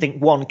 I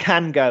think one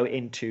can go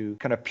into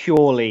kind of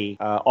purely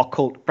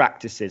occult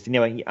practices.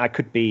 I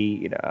could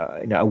be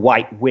a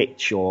white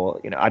witch,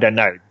 or I don't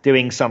know,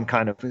 doing some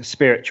kind of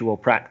spiritual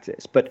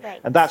practice.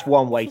 And that's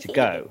one way to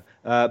go.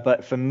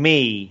 But for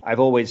me, I've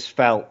always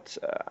felt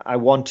I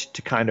wanted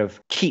to kind of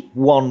keep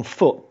one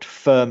foot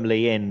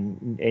firmly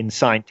in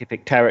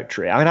scientific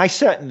territory.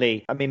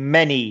 I mean,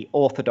 many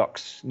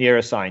orthodox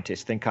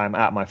neuroscientists think I'm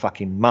out of my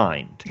fucking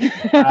mind.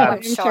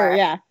 Sure,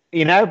 yeah.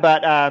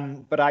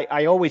 But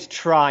I always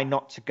try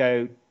not to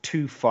go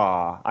too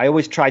far. I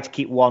always try to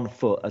keep one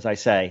foot, as I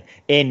say,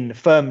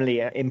 firmly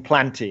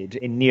implanted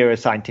in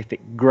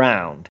neuroscientific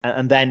ground,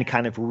 and then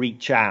kind of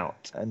reach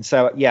out. And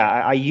so,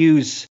 I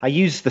use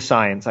the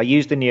science, I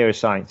use the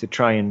neuroscience to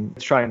try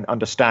and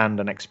understand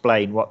and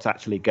explain what's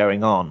actually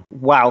going on,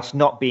 whilst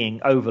not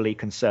being overly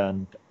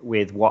concerned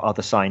with what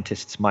other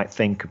scientists might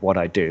think of what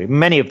I do.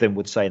 Many of them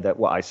would say that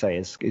what I say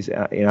is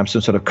I'm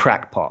some sort of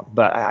crackpot,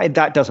 but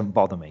that doesn't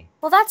bother me.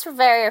 Well, that's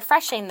very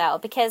refreshing, though,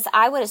 because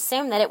I would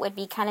assume that it would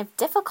be kind of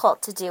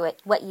difficult to do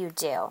what you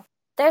do.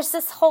 There's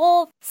this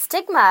whole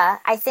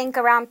stigma, I think,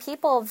 around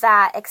people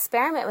that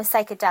experiment with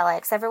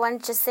psychedelics. Everyone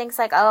just thinks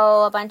like,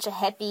 oh, a bunch of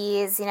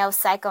hippies,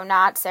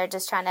 psychonauts, they're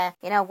just trying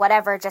to,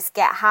 whatever, just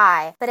get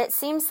high. But it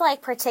seems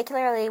like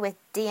particularly with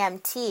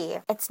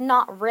DMT, it's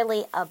not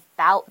really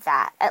about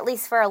that, at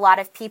least for a lot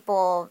of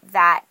people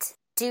that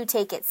do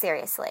take it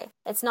seriously.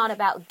 It's not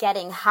about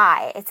getting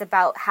high. It's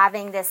about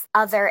having this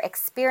other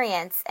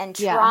experience and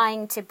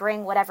trying to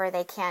bring whatever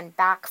they can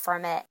back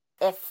from it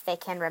if they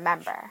can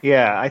remember.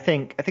 Yeah, I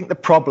think the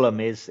problem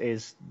is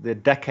the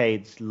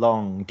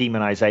decades-long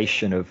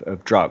demonization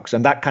of drugs,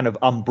 and that kind of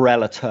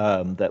umbrella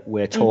term that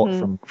we're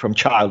taught from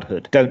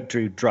childhood. Don't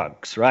do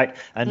drugs, right?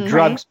 And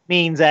drugs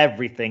means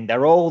everything.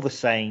 They're all the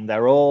same.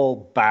 They're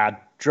all bad.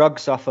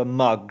 Drugs are for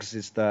mugs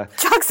is the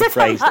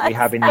phrase that we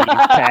have in the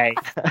UK.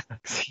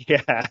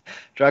 Yeah,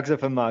 drugs are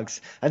for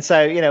mugs. And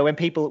so, when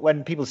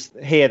people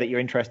hear that you're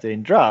interested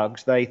in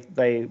drugs, they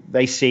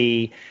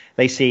see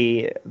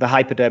the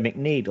hypodermic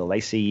needle. They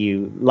see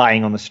you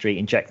lying on the street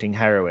injecting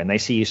heroin. They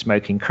see you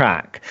smoking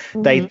crack.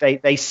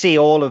 They see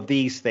all of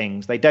these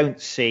things. They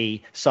don't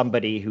see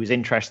somebody who's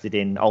interested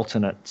in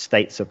alternate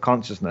states of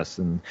consciousness.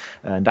 And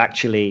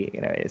actually,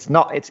 it's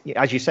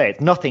as you say, it's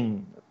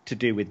nothing to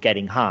do with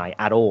getting high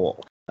at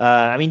all.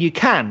 You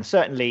can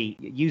certainly,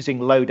 using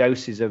low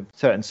doses of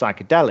certain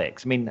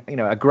psychedelics.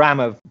 A gram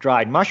of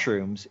dried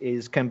mushrooms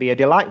can be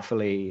a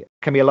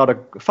lot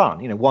of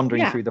fun.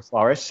 Wandering through the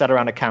forest, set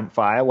around a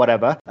campfire,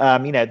 whatever.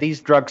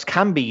 These drugs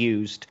can be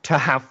used to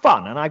have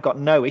fun, and I've got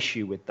no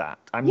issue with that.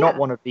 I'm not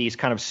one of these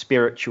kind of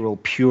spiritual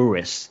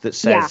purists that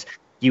says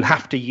you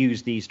have to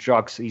use these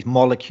drugs, these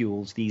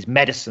molecules, these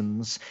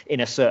medicines in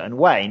a certain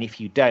way, and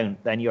if you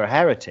don't, then you're a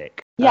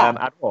heretic.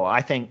 At all.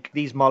 I think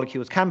these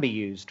molecules can be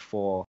used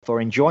for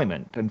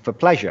enjoyment and for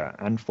pleasure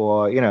and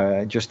for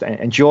just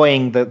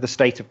enjoying the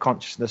state of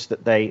consciousness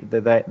that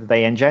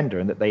they engender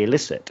and that they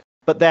elicit.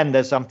 But then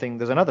there's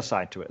another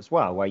side to it as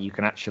well, where you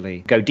can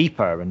actually go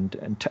deeper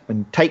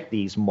and take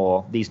these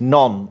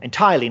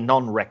entirely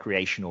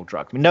non-recreational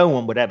drugs. No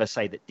one would ever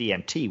say that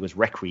DMT was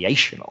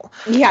recreational.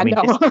 Yeah,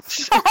 no.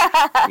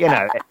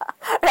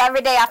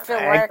 Every day after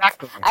work,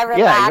 exactly. I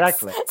relax,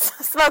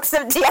 smoke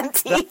some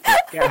DMT.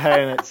 Get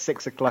home at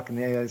 6 o'clock in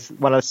the evening.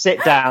 Well, I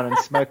sit down and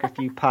smoke a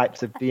few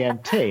pipes of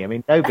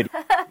DMT. Nobody.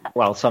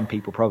 Well, some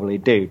people probably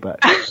do, but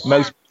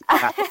most.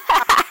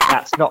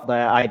 That's not the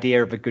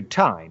idea of a good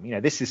time.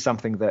 This is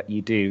something that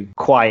you do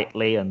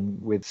quietly and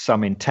with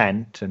some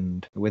intent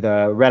and with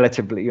a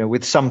relatively,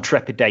 with some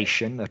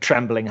trepidation, a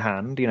trembling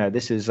hand.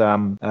 This is,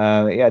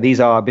 these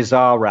are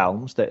bizarre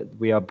realms that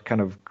we are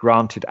kind of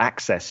granted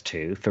access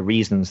to for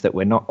reasons that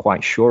we're not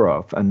quite sure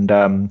of. And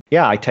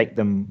I take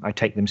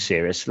them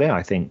seriously.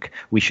 I think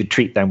we should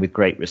treat them with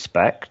great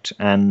respect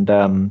and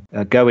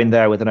go in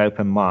there with an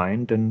open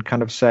mind and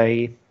kind of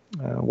say,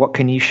 what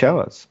can you show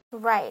us?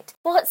 Right.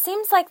 Well, it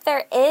seems like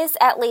there is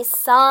at least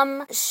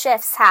some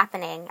shifts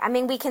happening.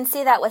 We can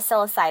see that with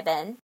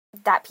psilocybin,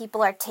 that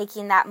people are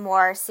taking that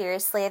more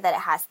seriously, that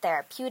it has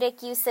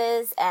therapeutic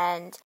uses.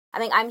 And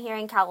I'm here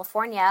in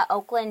California.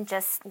 Oakland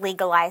just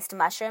legalized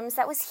mushrooms.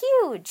 That was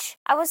huge.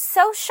 I was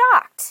so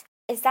shocked.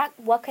 Is that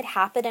what could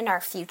happen in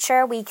our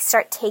future? We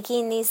start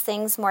taking these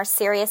things more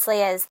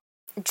seriously as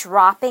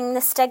dropping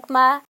the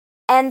stigma?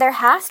 And there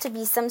has to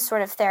be some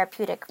sort of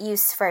therapeutic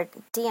use for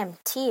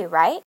DMT,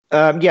 right?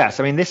 Yes.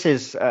 This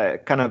is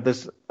kind of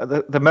this.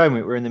 The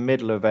moment we're in the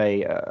middle of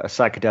a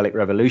psychedelic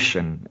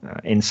revolution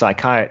in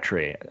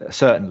psychiatry,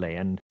 certainly,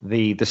 and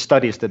the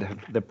studies the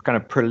kind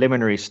of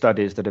preliminary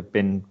studies that have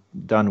been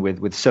done with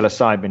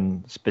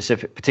psilocybin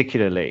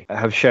particularly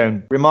have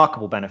shown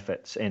remarkable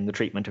benefits in the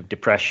treatment of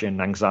depression,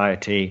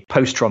 anxiety,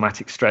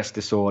 post-traumatic stress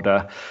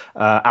disorder,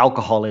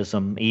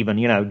 alcoholism, even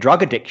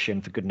drug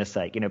addiction. For goodness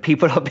sake,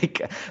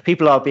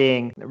 people are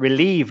being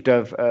relieved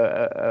of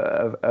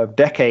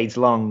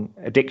decades-long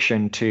addiction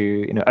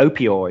to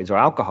opioids or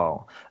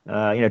alcohol,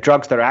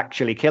 drugs that are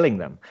actually killing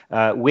them,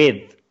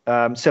 with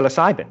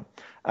psilocybin.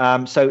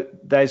 So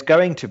there's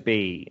going to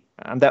be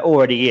and there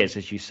already is,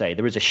 as you say,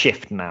 there is a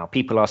shift now.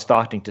 People are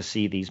starting to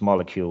see these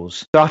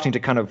molecules, starting to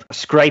kind of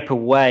scrape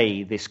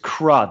away this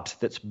crud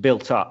that's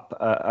built up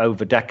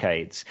over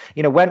decades.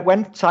 You know,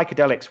 when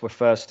psychedelics were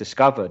first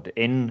discovered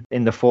in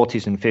the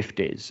 40s and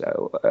 50s,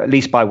 at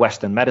least by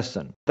Western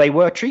medicine, they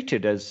were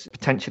treated as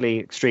potentially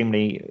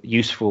extremely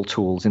useful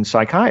tools in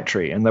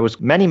psychiatry. And there was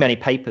many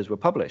papers were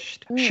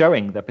published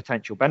showing the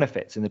potential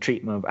benefits in the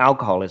treatment of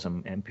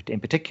alcoholism in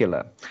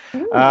particular.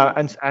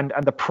 And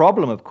the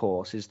problem, of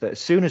course, is that as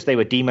soon as they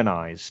were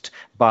demonized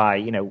by,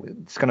 you know,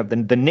 it's kind of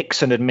the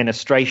Nixon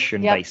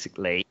administration,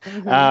 basically.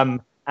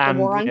 And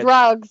the war on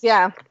drugs,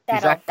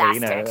 exactly. You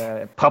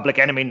know, public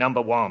enemy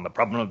number one, the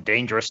problem of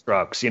dangerous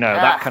drugs, you know,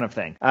 that kind of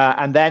thing.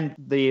 And then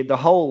the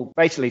whole,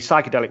 basically,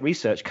 psychedelic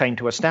research came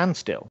to a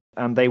standstill,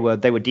 and they were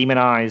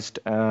demonized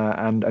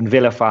and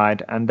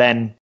vilified, and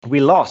then we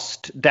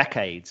lost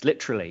decades,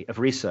 literally, of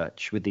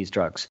research with these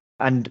drugs.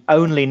 And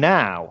only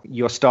now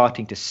you're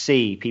starting to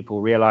see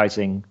people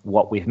realizing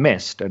what we've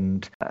missed.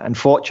 And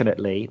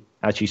unfortunately,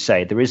 as you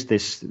say, there is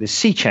this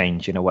sea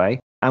change in a way.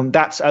 And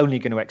that's only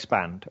going to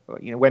expand.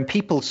 You know, when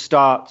people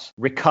start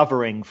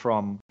recovering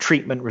from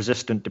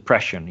treatment-resistant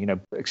depression, you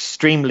know,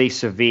 extremely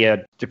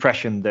severe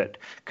depression that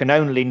can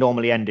only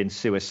normally end in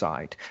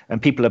suicide,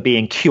 and people are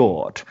being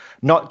cured,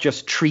 not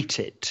just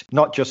treated,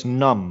 not just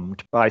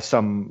numbed by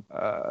some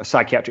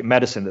psychiatric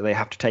medicine that they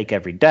have to take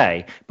every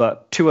day,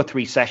 but 2 or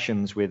 3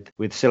 sessions with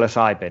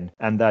psilocybin,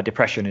 and their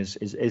depression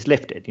is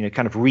lifted. You know,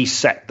 kind of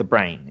reset the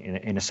brain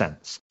in a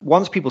sense.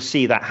 Once people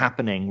see that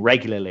happening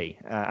regularly,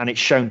 and it's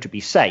shown to be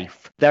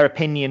safe, their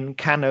opinion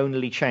can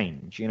only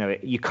change. You know,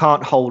 you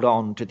can't hold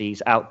on to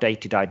these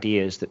outdated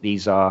ideas that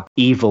these are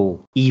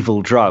evil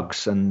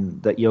drugs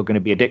and that you're going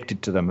to be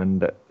addicted to them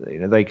and that, you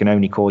know, they can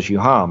only cause you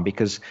harm,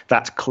 because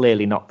that's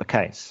clearly not the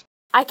case.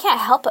 I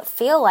can't help but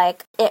feel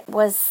like it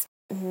was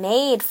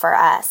made for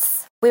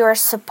us. We were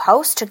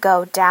supposed to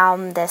go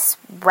down this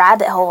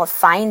rabbit hole of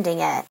finding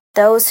it.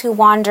 Those who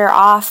wander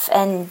off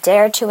and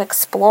dare to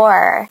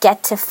explore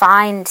get to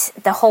find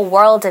the whole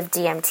world of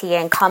DMT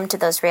and come to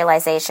those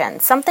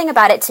realizations. Something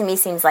about it to me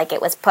seems like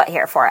it was put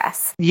here for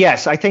us.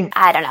 Yes, I think...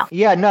 I don't know.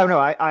 Yeah, no,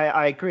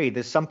 I agree.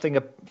 There's something,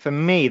 for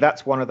me,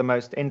 that's one of the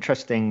most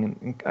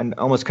interesting and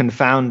almost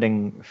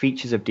confounding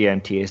features of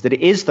DMT, is that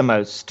it is the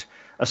most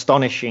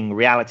astonishing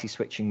reality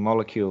switching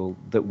molecule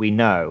that we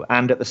know,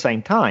 and at the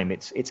same time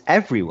it's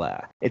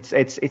everywhere. It's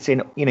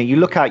in, you know, you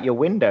look out your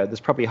window, there's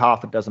probably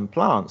half a dozen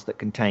plants that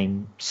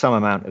contain some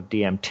amount of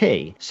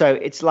DMT. So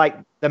it's like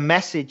the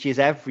message is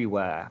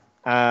everywhere.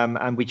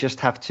 And we just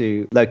have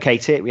to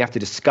locate it. We have to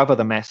discover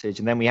the message,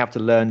 and then we have to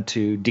learn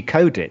to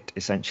decode it,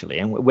 essentially.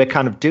 And we're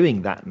kind of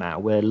doing that now.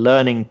 We're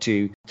learning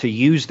to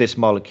use this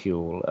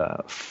molecule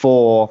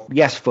for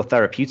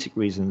therapeutic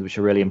reasons, which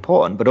are really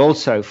important, but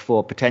also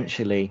for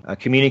potentially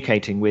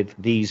communicating with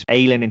these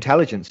alien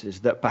intelligences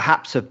that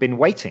perhaps have been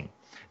waiting.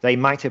 They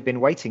might have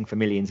been waiting for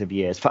millions of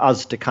years for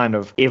us to kind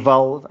of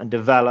evolve and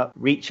develop,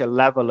 reach a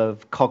level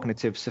of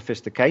cognitive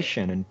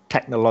sophistication and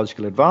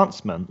technological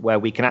advancement where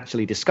we can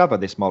actually discover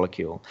this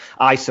molecule,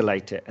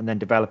 isolate it, and then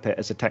develop it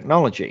as a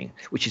technology,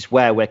 which is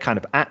where we're kind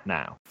of at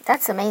now.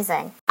 That's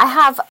amazing. I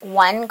have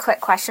one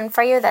quick question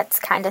for you that's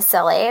kind of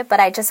silly, but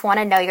I just want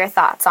to know your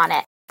thoughts on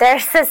it.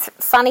 There's this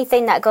funny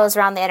thing that goes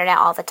around the internet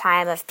all the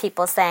time of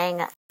people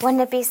saying,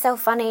 wouldn't it be so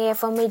funny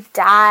if when we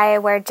die,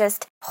 we're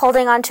just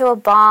holding onto a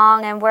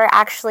bong and we're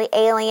actually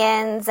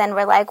aliens and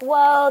we're like,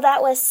 whoa,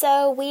 that was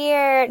so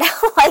weird.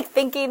 Like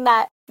thinking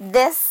that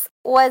this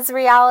was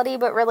reality,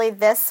 but really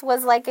this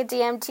was like a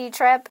DMT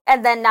trip.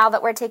 And then now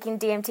that we're taking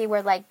DMT,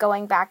 we're like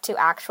going back to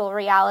actual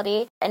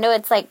reality. I know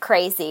it's like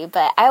crazy,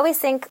 but I always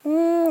think,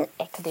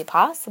 it could be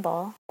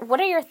possible. What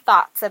are your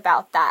thoughts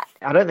about that?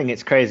 I don't think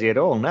it's crazy at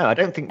all. No, I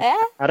don't think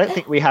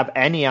we have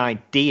any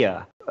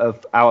idea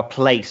of our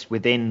place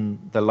within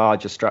the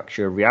larger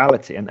structure of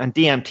reality. And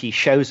DMT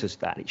shows us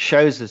that. It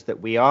shows us that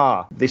we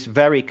are this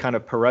very kind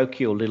of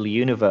parochial little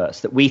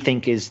universe that we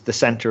think is the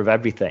center of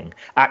everything.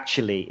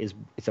 Actually,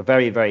 it's a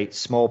very, very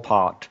small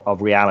part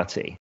of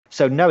reality.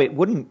 So no, it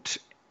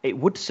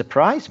would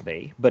surprise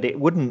me, but it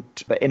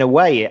wouldn't. But in a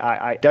way,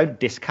 I don't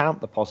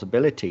discount the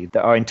possibility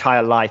that our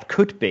entire life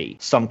could be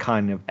some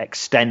kind of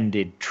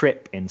extended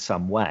trip in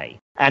some way.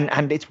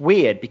 And it's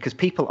weird because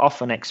people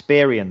often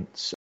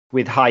experience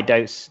with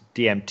high-dose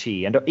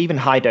DMT and even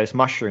high-dose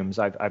mushrooms,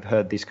 I've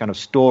heard these kind of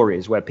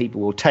stories where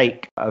people will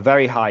take a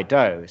very high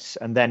dose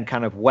and then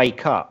kind of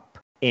wake up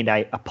in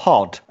a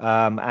pod,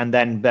 and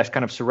then they're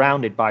kind of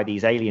surrounded by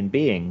these alien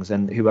beings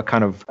and who are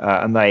kind of,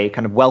 and they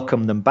kind of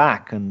welcome them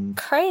back. And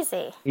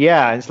crazy.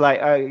 Yeah, it's like,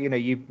 oh, you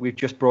know, we've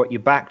just brought you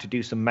back to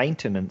do some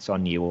maintenance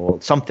on you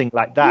or something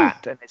like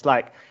that. And it's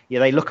like, yeah,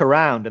 they look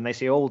around and they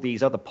see all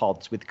these other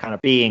pods with kind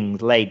of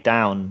beings laid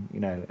down, you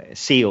know,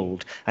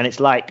 sealed. And it's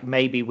like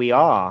maybe we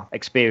are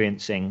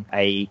experiencing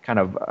a kind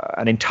of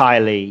an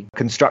entirely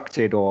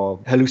constructed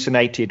or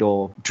hallucinated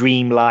or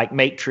dream-like,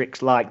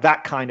 matrix-like,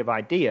 that kind of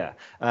idea.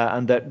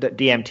 And that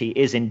DMT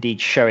is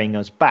indeed showing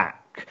us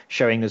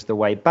the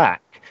way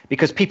back.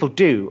 Because people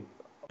do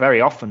very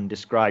often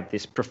describe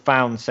this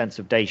profound sense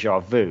of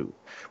déjà vu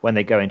when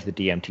they go into the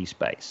DMT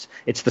space.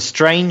 It's the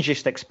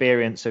strangest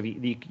experience of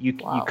you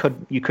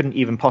couldn't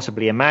even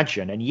possibly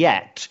imagine, and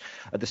yet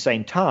at the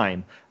same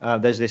time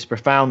there's this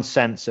profound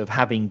sense of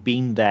having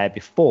been there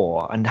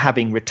before and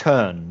having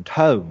returned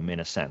home in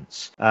a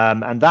sense,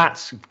 and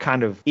that's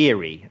kind of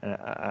eerie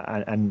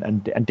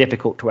and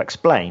difficult to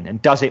explain.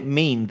 And does it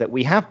mean that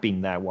we have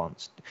been there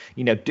once?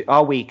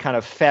 Are we kind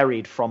of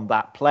ferried from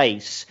that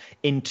place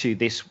into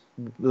this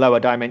lower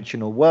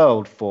dimensional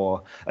world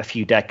for a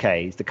few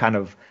decades to kind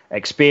of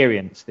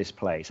experience this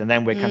place, and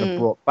then we're kind of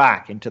brought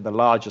back into the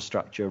larger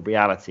structure of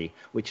reality,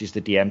 which is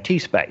the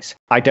DMT space?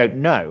 I don't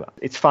know.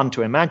 It's fun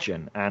to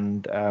imagine,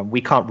 and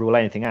we can't rule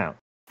anything out.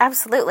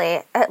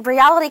 Absolutely.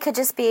 Reality could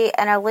just be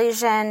an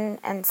illusion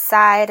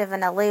inside of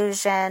an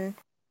illusion.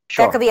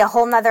 Sure. There could be a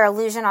whole nother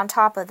illusion on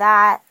top of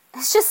that.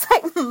 It's just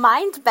like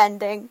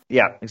mind-bending.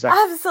 Yeah, exactly.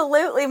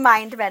 Absolutely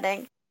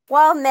mind-bending.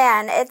 Well,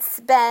 man,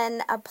 it's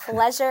been a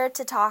pleasure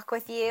to talk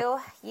with you.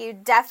 You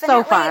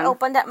definitely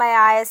opened up my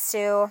eyes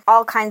to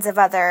all kinds of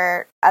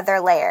other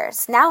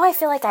layers. Now I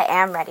feel like I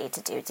am ready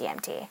to do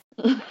DMT.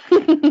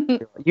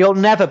 You'll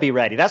never be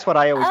ready. That's what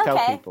I always tell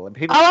people. And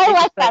people, I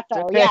like that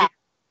though. Yeah.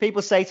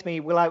 People say to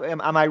me, "Well,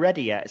 am I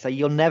ready yet?" It's like,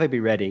 you'll never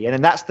be ready. And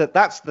then that's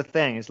the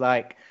thing. It's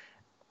like,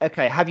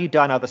 okay, have you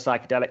done other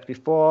psychedelics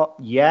before?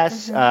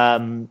 Yes.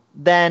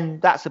 Then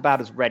that's about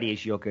as ready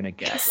as you're going to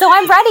get. So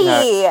I'm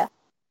ready.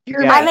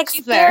 I'm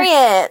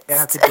experienced. You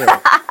have to do it.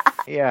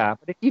 Yeah,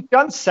 but if you've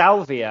done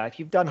salvia, if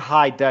you've done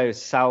high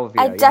dose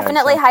salvia, I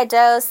definitely high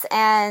dose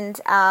and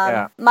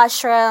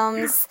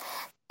mushrooms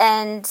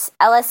and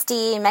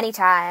LSD many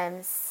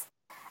times.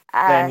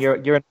 Then you're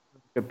in a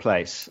good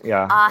place.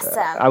 Yeah, awesome.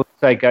 I would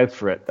say go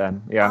for it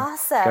then. Yeah,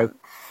 awesome.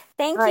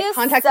 Thank you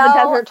contact so the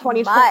Desert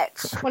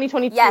much.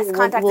 2022. Yes,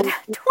 contact the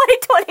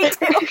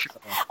 2022.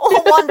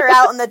 We'll wander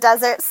out in the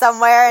desert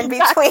somewhere in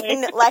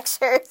between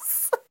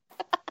lectures.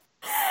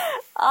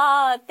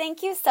 Oh,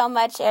 thank you so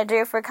much,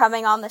 Andrew, for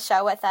coming on the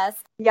show with us.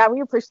 Yeah, we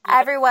appreciate it.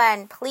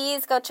 Everyone,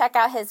 please go check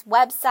out his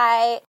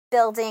website,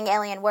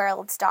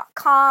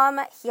 buildingalienworlds.com.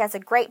 He has a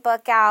great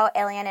book out,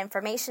 Alien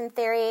Information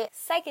Theory,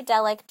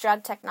 Psychedelic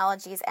Drug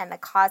Technologies, and the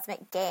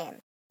Cosmic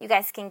Game. You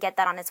guys can get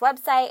that on his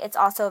website. It's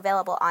also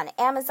available on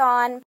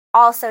Amazon.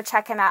 Also,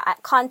 check him out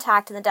at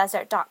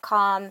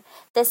contactinthedesert.com.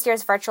 This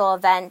year's virtual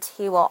event,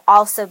 he will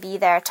also be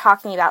there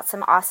talking about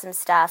some awesome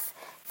stuff.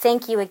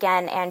 Thank you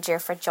again, Andrew,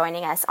 for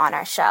joining us on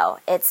our show.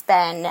 It's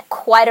been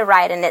quite a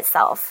ride in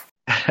itself.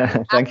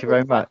 Thank you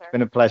very much. It's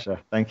been a pleasure.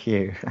 Thank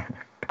you.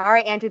 All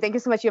right, Andrew, thank you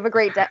so much. You have a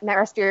great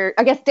rest of your,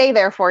 day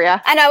there for you.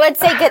 And I would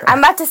say I'm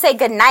about to say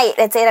good night.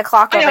 It's 8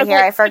 o'clock over here.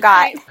 I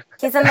forgot.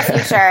 He's in the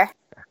future.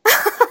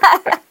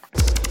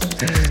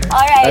 All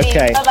righty.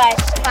 Okay. Bye-bye.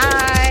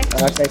 Bye.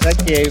 Okay,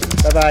 thank you.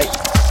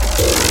 Bye-bye.